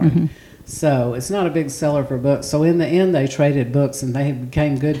and art. Mm-hmm. So it's not a big seller for books. So in the end, they traded books, and they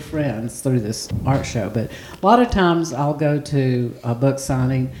became good friends through this art show. But a lot of times I'll go to a book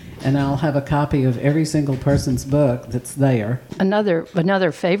signing, and I'll have a copy of every single person's book that's there.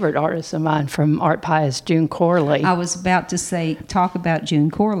 Another favorite artist of mine from Art Pie is June Corley. I was about to talk about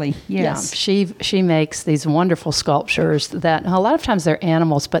June Corley. Yes. Yeah, she makes these wonderful sculptures that a lot of times they're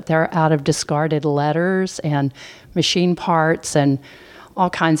animals, but they're out of discarded letters and machine parts and all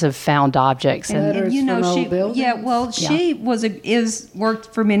kinds of found objects. And she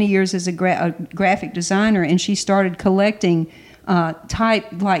worked for many years as a graphic designer, and she started collecting type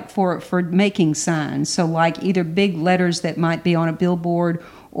like for making signs. So like either big letters that might be on a billboard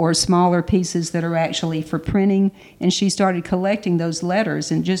or smaller pieces that are actually for printing. And she started collecting those letters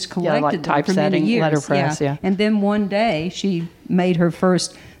and just collected them for many years. Letterpress, yeah. And then one day she made her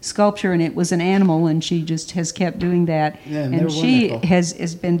first sculpture, and it was an animal, and she just has kept doing that. Yeah, and she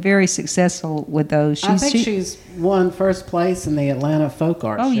has been very successful with those. She's won first place in the Atlanta Folk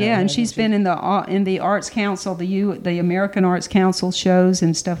Art Show. Oh yeah, and she's been in the Arts Council, the American Arts Council shows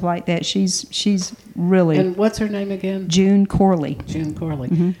and stuff like that. She's really. And what's her name again? June Corley. June Corley.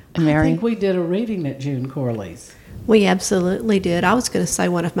 Mm-hmm. I think we did a reading at June Corley's. We absolutely did. I was going to say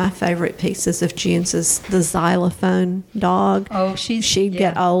one of my favorite pieces of June's is the xylophone dog. Oh, she'd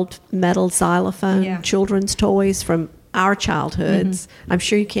get old metal xylophone children's toys from our childhoods. Mm-hmm. I'm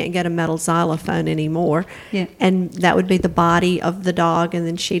sure you can't get a metal xylophone anymore. Yeah. And that would be the body of the dog, and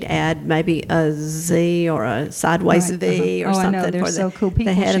then she'd add maybe a Z or a sideways V or something I know. They're for so cool. People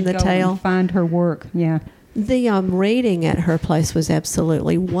the head and the go tail. And find her work. Yeah. The reading at her place was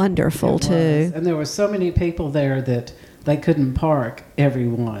absolutely wonderful, too. And there were so many people there that they couldn't park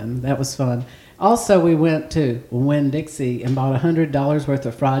everyone. That was fun. Also, we went to Winn-Dixie and bought $100 worth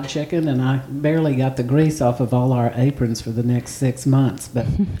of fried chicken, and I barely got the grease off of all our aprons for the next 6 months. But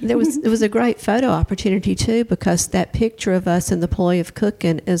it was a great photo opportunity, too, because that picture of us in the ploy of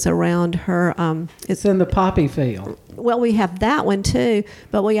cooking is around her. It's in the poppy field. Well, we have that one, too,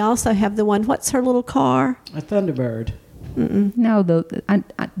 but we also have the one, what's her little car? A Thunderbird. Mm-mm. No,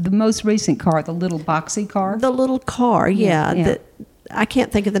 the most recent car, the little boxy car. The little car, yeah. I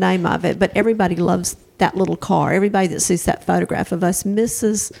can't think of the name of it, but everybody loves that little car. Everybody that sees that photograph of us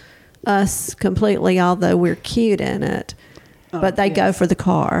misses us completely, although we're cute in it. But they go for the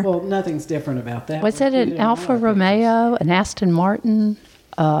car. Well, nothing's different about that. Was it an Alfa Romeo, an Aston Martin?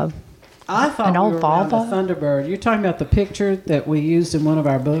 I thought an old we were around Volvo? a Thunderbird. You're talking about the picture that we used in one of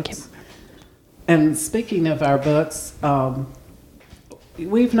our books? And speaking of our books,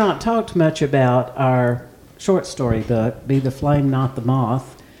 we've not talked much about our short story book, Be the Flame, Not the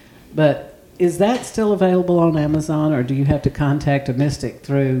Moth. But is that still available on Amazon, or do you have to contact a mystic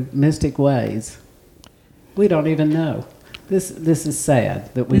through Mystic Ways? We don't even know. This is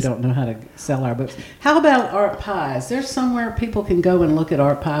sad that we don't know how to sell our books. How about Art Pie? Is there somewhere people can go and look at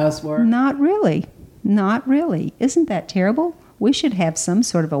Art Pie's work? Not really. Isn't that terrible? We should have some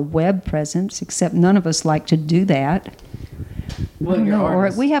sort of a web presence, except none of us like to do that.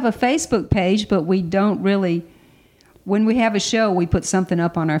 Or we have a Facebook page, but we don't really. When we have a show, we put something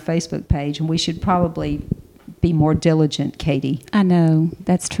up on our Facebook page, and we should probably be more diligent, Katie. I know,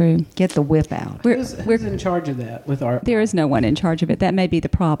 that's true. Get the whip out. Who's in charge of that with Art Pie? There is no one in charge of it. That may be the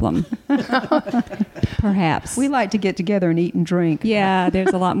problem. Perhaps. We like to get together and eat and drink. Yeah,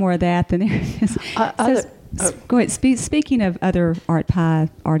 there's a lot more of that than there is. Go ahead. Speaking of other Art Pie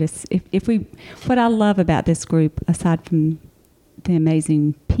artists, what I love about this group, aside from the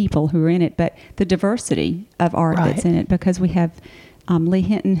amazing people who are in it, but the diversity of art that's in it, because we have Lee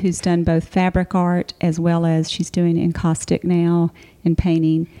Hinton, who's done both fabric art as well as she's doing encaustic now and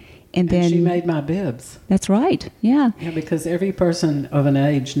painting. And then she made my bibs. That's right. Yeah. Yeah, because every person of an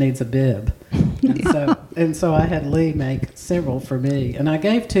age needs a bib. And so I had Lee make several for me. And I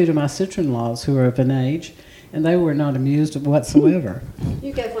gave 2 to my sister-in-laws who are of an age, and they were not amused whatsoever.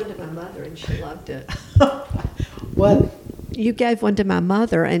 You gave one to my mother, and she loved it. What? You gave one to my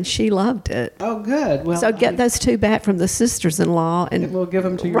mother, and she loved it. Oh, good. Well, so get those 2 back from the sisters-in-law, and we'll give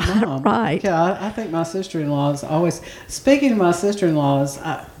them to your mom. Right. Yeah, I think my sister-in-laws always. Speaking of my sister-in-laws,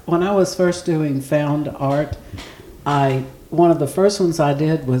 when I was first doing found art, one of the first ones I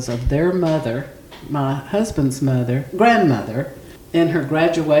did was of their mother, my husband's grandmother, in her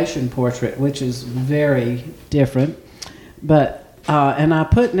graduation portrait, which is very different. But and I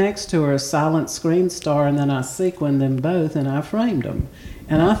put next to her a silent screen star, and then I sequined them both, and I framed them.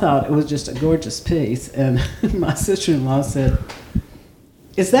 And I thought it was just a gorgeous piece. And my sister-in-law said,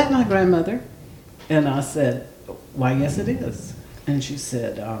 "Is that my grandmother?" And I said, "Why, yes, it is." And she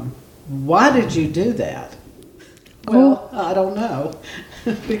said, "Why did you do that?" Well, I don't know.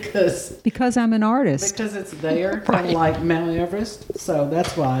 because I'm an artist. Because it's there, kind of like Mount Everest. So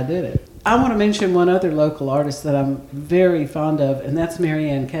that's why I did it. I want to mention one other local artist that I'm very fond of, and that's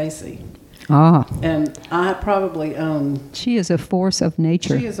Marianne Casey. Ah. And I probably own... She is a force of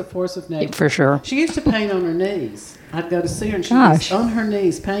nature. She is a force of nature. For sure. She used to paint on her knees. I'd go to see her, and she was on her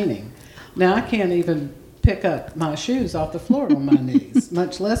knees painting. Now, I can't even pick up my shoes off the floor on my knees,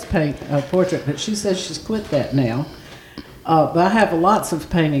 much less paint a portrait. But she says she's quit that now. But I have lots of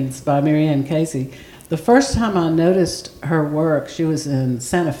paintings by Marianne Casey. The first time I noticed her work, she was in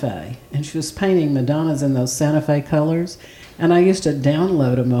Santa Fe, and she was painting Madonnas in those Santa Fe colors. And I used to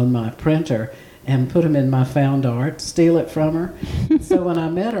download them on my printer and put them in my found art, steal it from her. So when I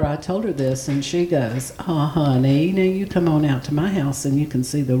met her, I told her this, and she goes, "Oh, honey, now you come on out to my house and you can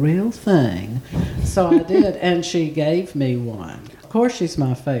see the real thing." So I did, and she gave me one. Of course, she's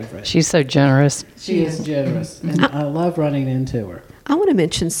my favorite. She's so generous. She is generous, and I love running into her. I want to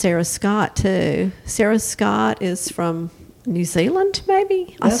mention Sarah Scott, too. Sarah Scott is from New Zealand,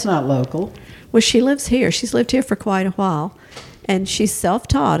 maybe? That's not local. Well, she lives here. She's lived here for quite a while. And she's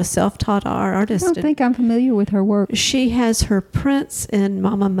self-taught, a self-taught artist. I don't think I'm familiar with her work. She has her prints in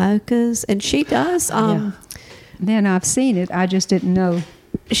Mama Mocha's, and she does... Then I've seen it. I just didn't know.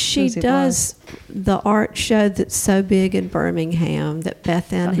 She does the art show that's so big in Birmingham that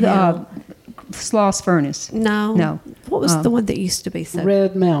Beth Ann Hill... Sloss Furnace. No. What was the one that used to be so...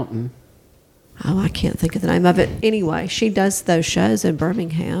 Red Mountain. Oh, I can't think of the name of it. Anyway, she does those shows in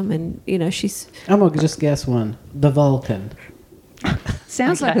Birmingham, and, she's... I'm going to just guess one. The Vulcan.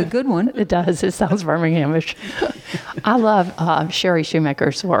 Sounds like a good one. It does. It sounds Birminghamish. I love Sherry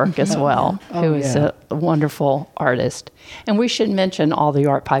Shoemaker's work as well, who is a wonderful artist. And we should mention all the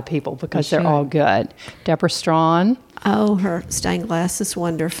Art Pie people because they're all good. Deborah Strawn. Oh, her stained glass is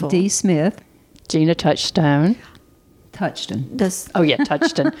wonderful. Dee Smith. Gina Touchstone. Touchstone.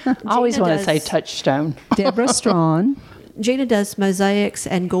 Touchstone. I always want to say Touchstone. Deborah Strawn. Gina does mosaics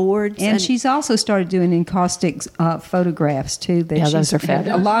and gourds. And she's also started doing encaustic photographs, too. That those are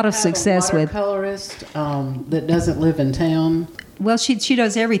fabulous. A lot of success with. A watercolorist that doesn't live in town. Well, she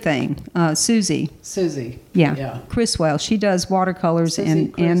does everything. Susie. Yeah. Criswell. She does watercolors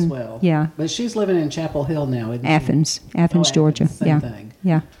and Criswell. Yeah. But she's living in Chapel Hill now, isn't Athens, she? Georgia. Same thing.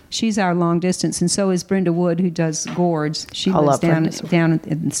 Yeah. She's our long distance, and so is Brenda Wood, who does gourds. She lives down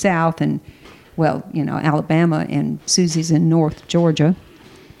in the South and, Alabama, and Susie's in North Georgia.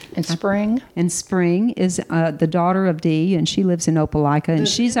 And Spring? And Spring is the daughter of Dee, and she lives in Opelika. And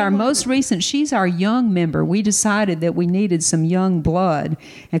she's our most recent, she's our young member. We decided that we needed some young blood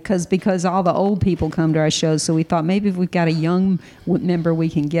because all the old people come to our shows. So we thought maybe if we've got a young member, we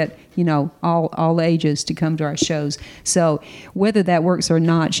can get, all ages to come to our shows. So whether that works or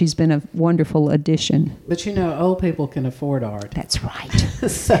not, she's been a wonderful addition. But old people can afford art. That's right.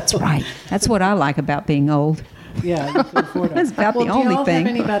 That's right. That's what I like about being old. Yeah, you can afford it. That's about the only thing.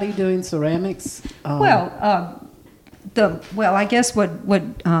 Do y'all have anybody doing ceramics? I guess what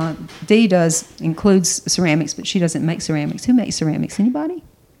Dee does includes ceramics, but she doesn't make ceramics. Who makes ceramics? Anybody?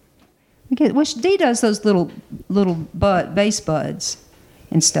 Dee does those little base buds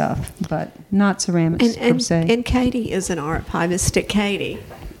and stuff, but not ceramics per se. And Katie is an art pie, Mystic Katie.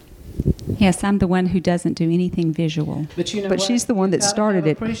 Yes, I'm the one who doesn't do anything visual. But she's the one that started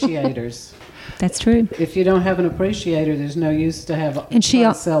it. Appreciators. That's true. If you don't have an appreciator, there's no use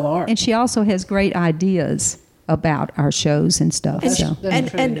to sell art. And she also has great ideas about our shows and stuff.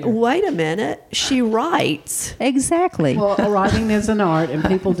 And wait a minute, she writes. Exactly. Well, writing is an art, and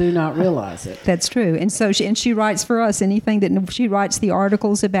people do not realize it. That's true. And so she writes for us anything that she writes the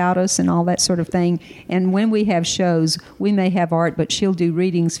articles about us and all that sort of thing. And when we have shows, we may have art, but she'll do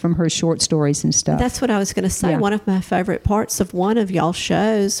readings from her short stories and stuff. That's what I was going to say. Yeah. One of my favorite parts of one of y'all's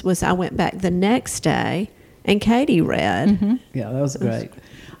shows was I went back the next day and Katie read. Mm-hmm. Yeah, that was great.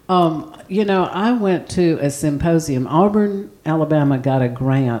 I went to a symposium. Auburn, Alabama got a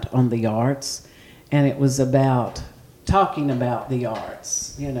grant on the arts, and it was about talking about the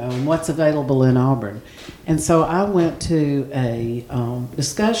arts, and what's available in Auburn. And so I went to a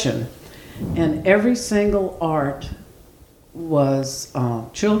discussion, and every single art was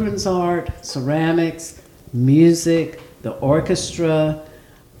children's art, ceramics, music, the orchestra,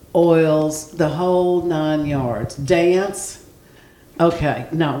 oils, the whole 9 yards. Dance. Okay,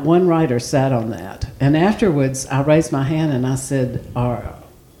 not one writer sat on that. And afterwards, I raised my hand and I said,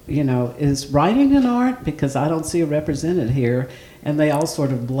 is writing an art? Because I don't see it represented here. And they all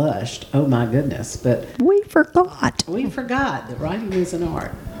sort of blushed. Oh, my goodness. But We forgot. we forgot that writing is an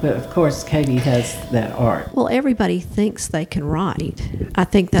art. But, of course, Katie has that art. Well, everybody thinks they can write. I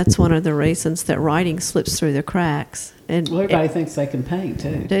think that's one of the reasons that writing slips through the cracks. And Well, everybody thinks they can paint,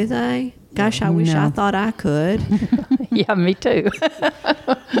 too. do they? Gosh, I wish No. I thought I could. Yeah, me too.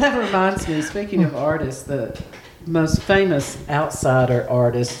 That reminds me, speaking of artists, the most famous outsider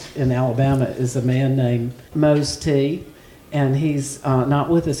artist in Alabama is a man named Mose T. And he's not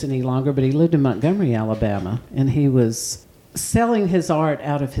with us any longer, but he lived in Montgomery, Alabama. And he was selling his art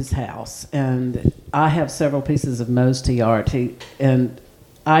out of his house. And I have several pieces of Mose T art. And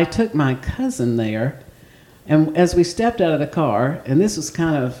I took my cousin there. And as we stepped out of the car, and this was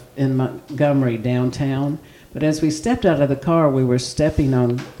kind of in Montgomery downtown, but as we stepped out of the car, we were stepping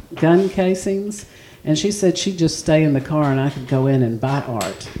on gun casings. And she said she'd just stay in the car and I could go in and buy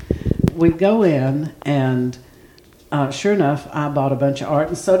art. We go in, and sure enough, I bought a bunch of art,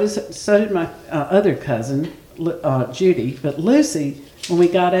 and so did my other cousin, Judy. But Lucy, when we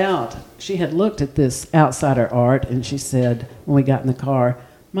got out, she had looked at this outsider art, and she said, when we got in the car,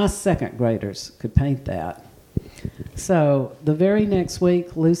 my second graders could paint that. So the very next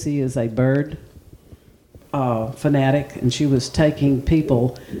week, Lucy is a bird fanatic, and she was taking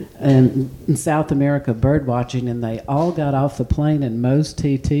people in South America bird watching, and they all got off the plane in Mose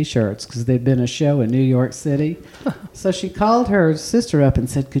T t-shirts because there'd been a show in New York City. So she called her sister up and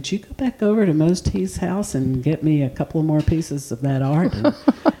said, could you go back over to Mose T's house and get me a couple more pieces of that art?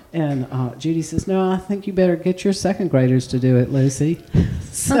 And Judy says, no, I think you better get your second graders to do it, Lucy.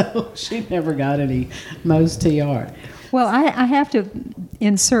 So she never got any Mose T art. Well, I have to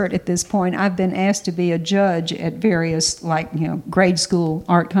insert at this point, I've been asked to be a judge at various, grade school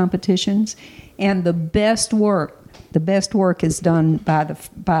art competitions, and the best work is done by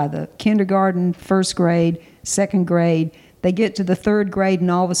the kindergarten, first grade, second grade. They get to the third grade, and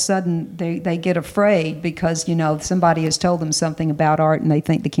all of a sudden they get afraid because, somebody has told them something about art, and they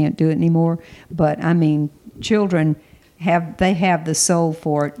think they can't do it anymore. But, I mean, children have the soul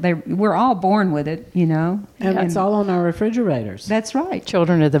for it. We're all born with it, And it's all on our refrigerators. That's right.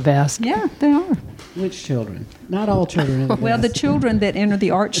 Children are the best. Yeah, they are. Which children? Not all children are the Well, the best. children that enter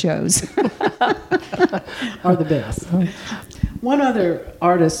the art shows. Are the best. One other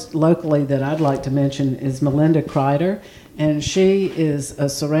artist locally that I'd like to mention is Melinda Kreider, and she is a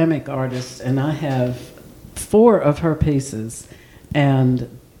ceramic artist, and I have 4 of her pieces, and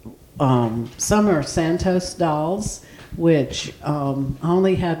some are Santos dolls, which I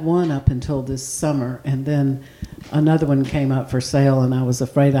only had one up until this summer, and then another one came up for sale, and I was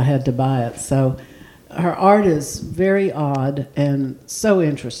afraid I had to buy it. So her art is very odd and so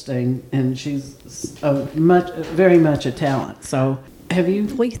interesting, and she's very much a talent. So have you?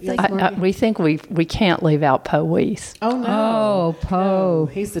 We think- We think we can't leave out Poe Weiss. Oh no! Oh, Poe. No,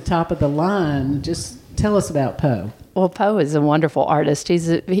 he's the top of the line. Just tell us about Poe. Well, Poe is a wonderful artist.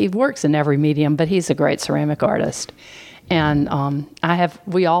 He works in every medium, but he's a great ceramic artist. And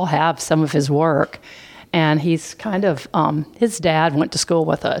we all have some of his work. And he's kind of, his dad went to school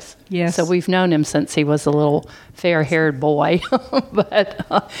with us. Yes. So we've known him since he was a little fair-haired boy,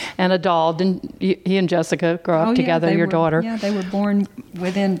 and a doll. Didn't he and Jessica grow up together, your daughter? Yeah, they were born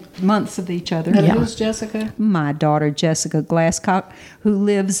within months of each other. And Yeah. who's Jessica? My daughter, Jessica Glasscock, who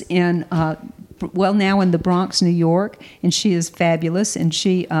lives in, now in the Bronx, New York, and she is fabulous, and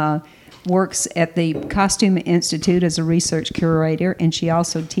she works at the Costume Institute as a research curator, and she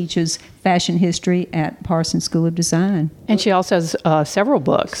also teaches fashion history at Parsons School of Design. And she also has several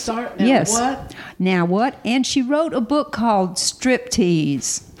books. Yes. What? Now what? And she wrote a book called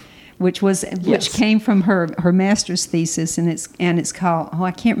Striptease, which came from her master's thesis, and it's called,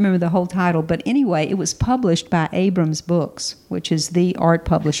 I can't remember the whole title, but anyway, it was published by Abrams Books, which is the art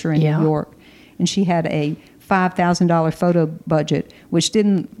publisher in New York, and she had a $5,000 photo budget, which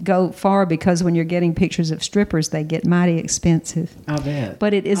didn't go far because when you're getting pictures of strippers, they get mighty expensive. I bet.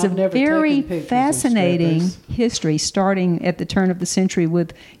 But it is I've a never very taken pictures of fascinating strippers. history, starting at the turn of the century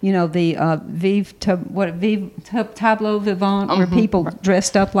with, the Vive Tableau Vivant, where people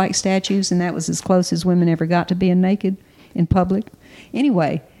dressed up like statues, and that was as close as women ever got to being naked in public.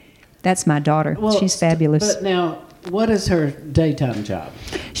 Anyway, that's my daughter. She's fabulous. But now, what is her daytime job?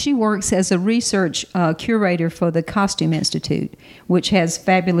 She works as a research curator for the Costume Institute, which has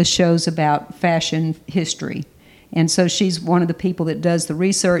fabulous shows about fashion history. And so she's one of the people that does the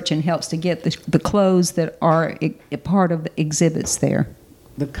research and helps to get the clothes that are a part of the exhibits there.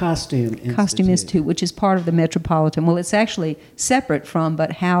 The Costume Institute. Costume Institute, which is part of the Metropolitan. Well, it's actually separate from,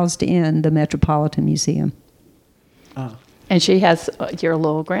 but housed in the Metropolitan Museum. Oh. And she has your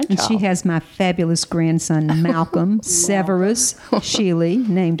little grandchild. And she has my fabulous grandson, Malcolm Severus Seale,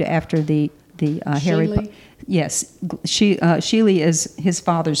 named after the Harry Potter. Yes, Seale is his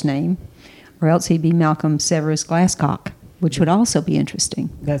father's name, or else he'd be Malcolm Severus Glasscock, which would also be interesting.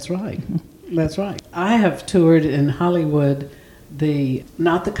 That's right. That's right. I have toured in Hollywood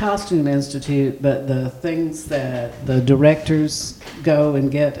not the Costume Institute, but the things that the directors go and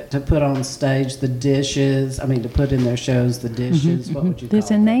get to put on stage, the dishes, to put in their shows, the dishes, what would you call it?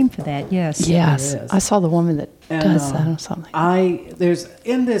 There's a name for that, yes. Yes, I saw the woman that does that or something. There's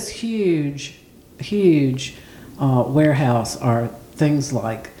in this huge warehouse are things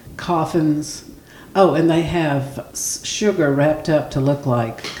like coffins. Oh, and they have sugar wrapped up to look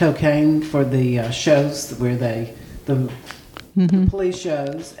like cocaine for the shows where the police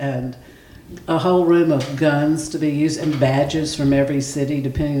shows, and a whole room of guns to be used, and badges from every city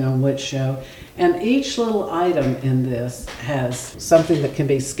depending on which show. And each little item in this has something that can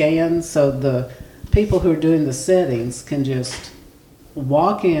be scanned, so the people who are doing the settings can just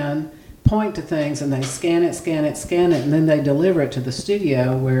walk in, point to things, and they scan it, and then they deliver it to the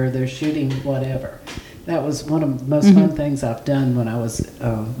studio where they're shooting whatever. That was one of the most fun things I've done when I was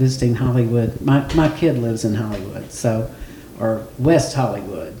visiting Hollywood. My kid lives in Hollywood, or West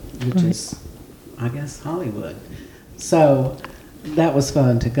Hollywood, which is, I guess, Hollywood. So that was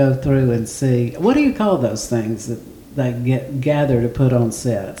fun to go through and see. What do you call those things that they gather to put on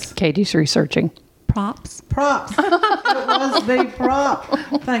sets? Katie's researching. Props. It was the prop.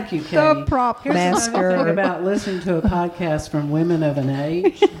 Thank you, Katie. The prop Here's master. another thing about listening to a podcast from women of an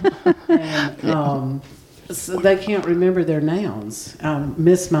age. And, so they can't remember their nouns. I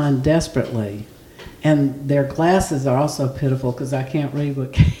miss mine desperately. And their glasses are also pitiful because I can't read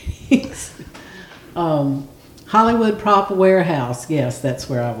what Katie's. Hollywood Prop Warehouse. Yes, that's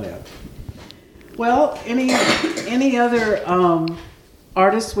where I went. Well, any other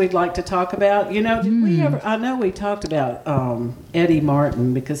artists we'd like to talk about? Did we ever? I know we talked about Eddie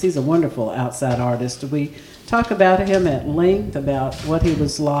Martin because he's a wonderful outside artist. Did we talk about him at length about what he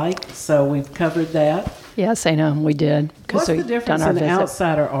was like? So we've covered that. Yes, I know we did. What's the difference in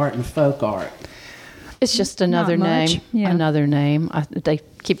outsider art and folk art? It's just another name. Yeah. Another name. They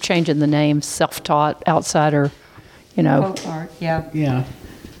keep changing the name. Self-taught, outsider. Folk art, yeah. Yeah.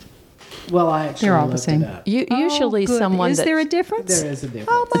 Well, I actually They're all the looked same. it up. Usually good. someone Is there a difference? There is a difference.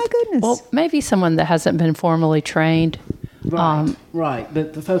 Oh my goodness. Well, maybe someone that hasn't been formally trained. Right,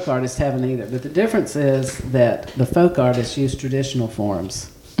 but the folk artists haven't either. But the difference is that the folk artists use traditional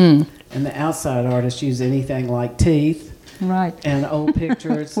forms, and the outside artists use anything like teeth, right, and old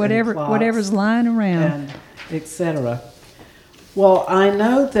pictures, and clocks, whatever's lying around, and etc. Well, I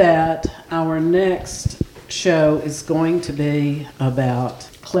know that our next show is going to be about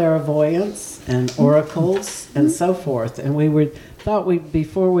clairvoyance and oracles and so forth, and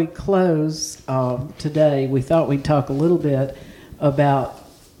before we close today, we thought we'd talk a little bit about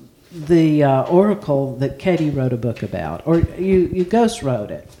the oracle that Katie wrote a book about, or you ghost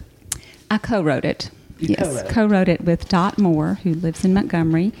wrote it. I co-wrote it. Co-wrote it. Co-wrote it with Dot Moore, who lives in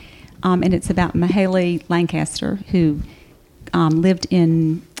Montgomery, and it's about Mayhayley Lancaster, who lived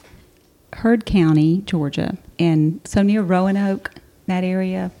in Heard County, Georgia, and so near Roanoke, that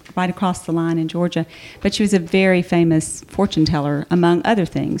area, right across the line in Georgia. But she was a very famous fortune teller, among other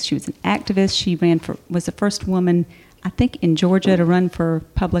things. She was an activist. She was the first woman, I think, in Georgia to run for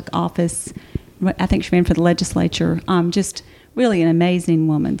public office. I think she ran for the legislature. Just really an amazing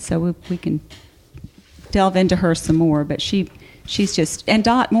woman. So we can delve into her some more. But she's just, and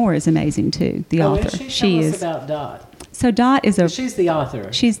Dot Moore is amazing too, the author. She is. Tell us about Dot. So Dot is she's the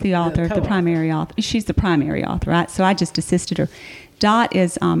author. She's the author, the primary author. She's the primary author, right? So I just assisted her. Dot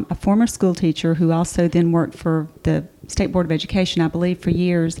is a former school teacher who also then worked for the State Board of Education, I believe, for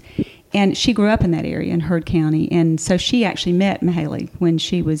years. And she grew up in that area in Heard County. And so she actually met Mayhayley when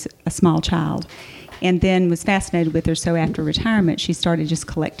she was a small child and then was fascinated with her. So after retirement, she started just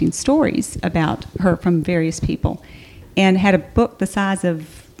collecting stories about her from various people and had a book the size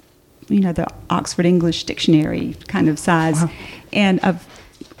of, the Oxford English Dictionary kind of size, and of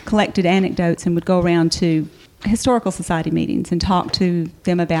collected anecdotes, and would go around to historical society meetings and talk to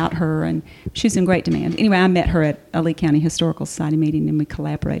them about her, and she was in great demand. Anyway, I met her at a Lee County Historical Society meeting, and we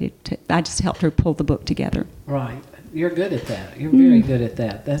collaborated. I just helped her pull the book together. Right. You're good at that. You're very good at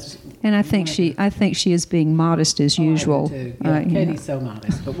that. And I think she is being modest as usual. I do too. Yeah, Katie's so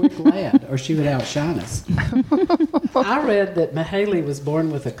modest, but we're glad, or she would outshine us. I read that Mayhayley was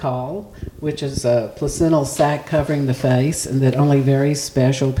born with a caul, which is a placental sac covering the face, and that only very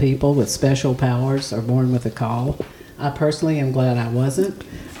special people with special powers are born with a caul. I personally am glad I wasn't,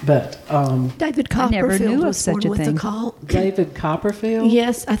 but David I never Copperfield knew of was such born a with thing. a caul. David Copperfield?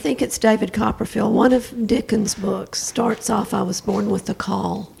 Yes, I think it's David Copperfield. One of Dickens' books starts off, I was born with a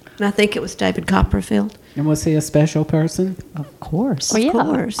caul. And I think it was David Copperfield. And was he a special person? Of course. Of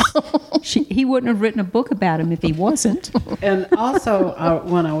course. He wouldn't have written a book about him if he wasn't. And also,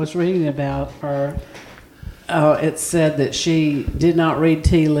 when I was reading about her, it said that she did not read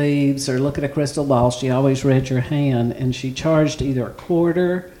tea leaves or look at a crystal ball. She always read your hand, and she charged either a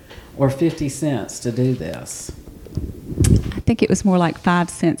quarter or 50 cents to do this. I think it was more like 5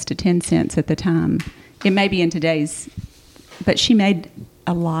 cents to 10 cents at the time. It may be in today's, but she made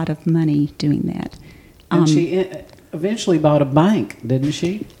a lot of money doing that. And she eventually bought a bank, didn't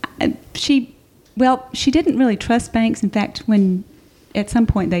she? She didn't really trust banks. In fact, when at some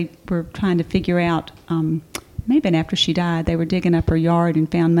point they were trying to figure out, maybe after she died, they were digging up her yard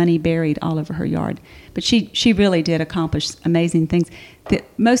and found money buried all over her yard. But she really did accomplish amazing things. The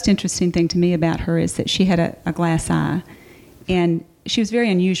most interesting thing to me about her is that she had a glass eye, and she was very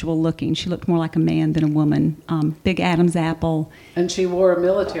unusual looking. She looked more like a man than a woman. Big Adam's apple. And she wore a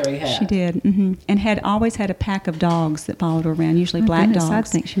military hat. She did, and had always had a pack of dogs that followed her around, usually black Goodness, dogs.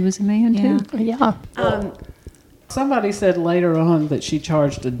 I think she was a man, too. Yeah. Somebody said later on that she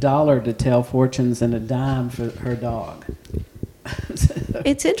charged $1 to tell fortunes and $0.10 for her dog.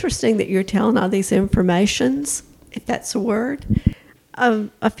 It's interesting that you're telling all these informations, if that's a word.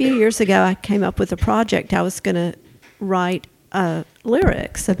 A few years ago, I came up with a project. I was going to write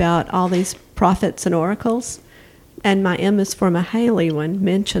lyrics about all these prophets and oracles. And my M is for Mayhayley one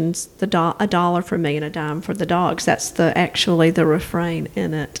mentions $1 for me and $0.10 for the dogs. That's actually the refrain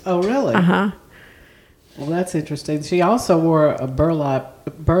in it. Oh, really? Uh-huh. Well, that's interesting. She also wore a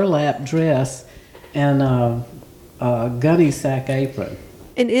burlap dress and a gunny sack apron.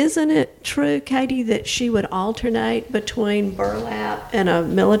 And isn't it true, Katie, that she would alternate between burlap and a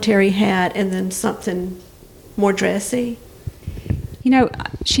military hat and then something more dressy? You know,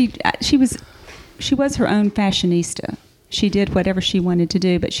 she was her own fashionista. She did whatever she wanted to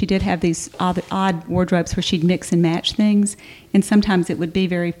do, but she did have these odd wardrobes where she'd mix and match things, and sometimes it would be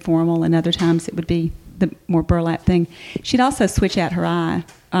very formal, and other times it would be the more burlap thing. She'd also switch out her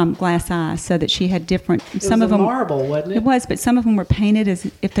glass eye, so that she had different. Some of them marble, wasn't it? It was, but some of them were painted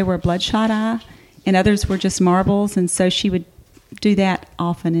as if they were a bloodshot eye, and others were just marbles, and so she would do that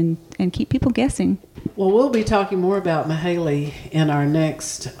often and keep people guessing. Well, we'll be talking more about Mayhayley in our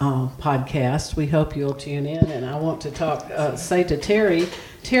next podcast. We hope you'll tune in. And I want to say to Terry,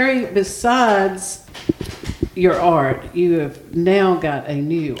 besides your art, you have now got a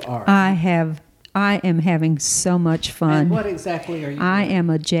new art. I am having so much fun. And what exactly are you I doing? am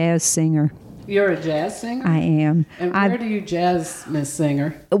a jazz singer. You're a jazz singer? I am. And where do you jazz, Miss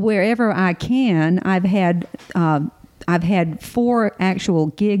Singer? Wherever I can. I've had 4 actual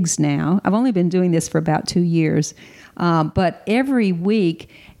gigs now. I've only been doing this for about 2 years. But every week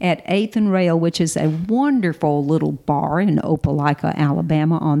at 8th and Rail, which is a wonderful little bar in Opelika,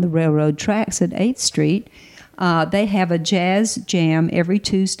 Alabama, on the railroad tracks at 8th Street, they have a jazz jam every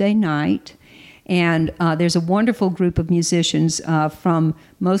Tuesday night. And there's a wonderful group of musicians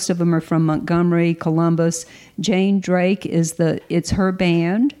most of them are from Montgomery, Columbus. Jane Drake it's her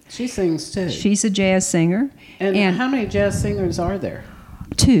band. She sings too. She's a jazz singer. And how many jazz singers are there?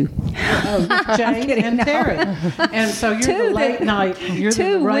 2. Oh, Jane and Terry. And so you're the late night. You're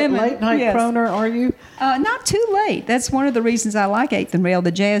the late night yes. crooner, are you? Not too late. That's one of the reasons I like 8th and Rail.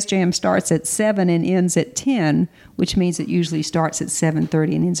 The jazz jam starts at 7 and ends at 10, which means it usually starts at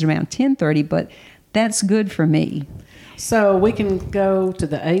 7:30 and ends around 10:30. But that's good for me. So we can go to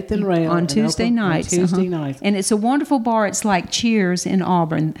the 8th and Rail on Tuesday nights. And it's a wonderful bar. It's like Cheers in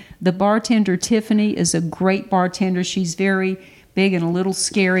Auburn. The bartender, Tiffany, is a great bartender. She's very big and a little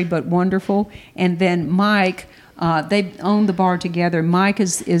scary, but wonderful. And then Mike, they own the bar together. Mike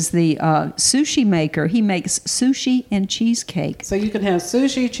is the sushi maker. He makes sushi and cheesecake. So you can have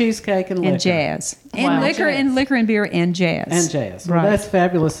sushi, cheesecake, and liquor. And jazz. Wow. And liquor Jazz. and liquor and beer and jazz. And jazz. Well, Right. that's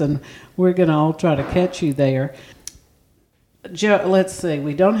fabulous, and we're going to all try to catch you there. Let's see.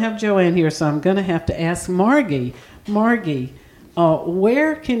 We don't have Joanne here, so I'm going to have to ask Margie. Margie,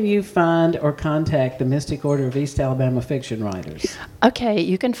 where can you find or contact the Mystic Order of East Alabama Fiction Writers? Okay,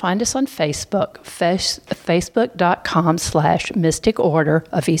 you can find us on Facebook, facebook.com/Mystic Order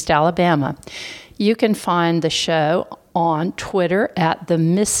of East Alabama. You can find the show on Twitter at The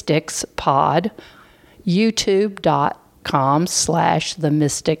Mystics Pod, youtube.com/The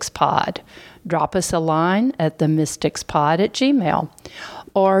Mystics Pod. Drop us a line at themysticspod@gmail.com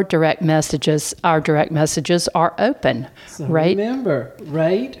or direct messages. Our direct messages are open. So remember,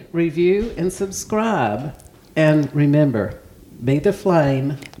 rate, review, and subscribe. And remember, be the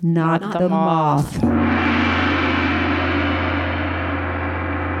flame, not the moth.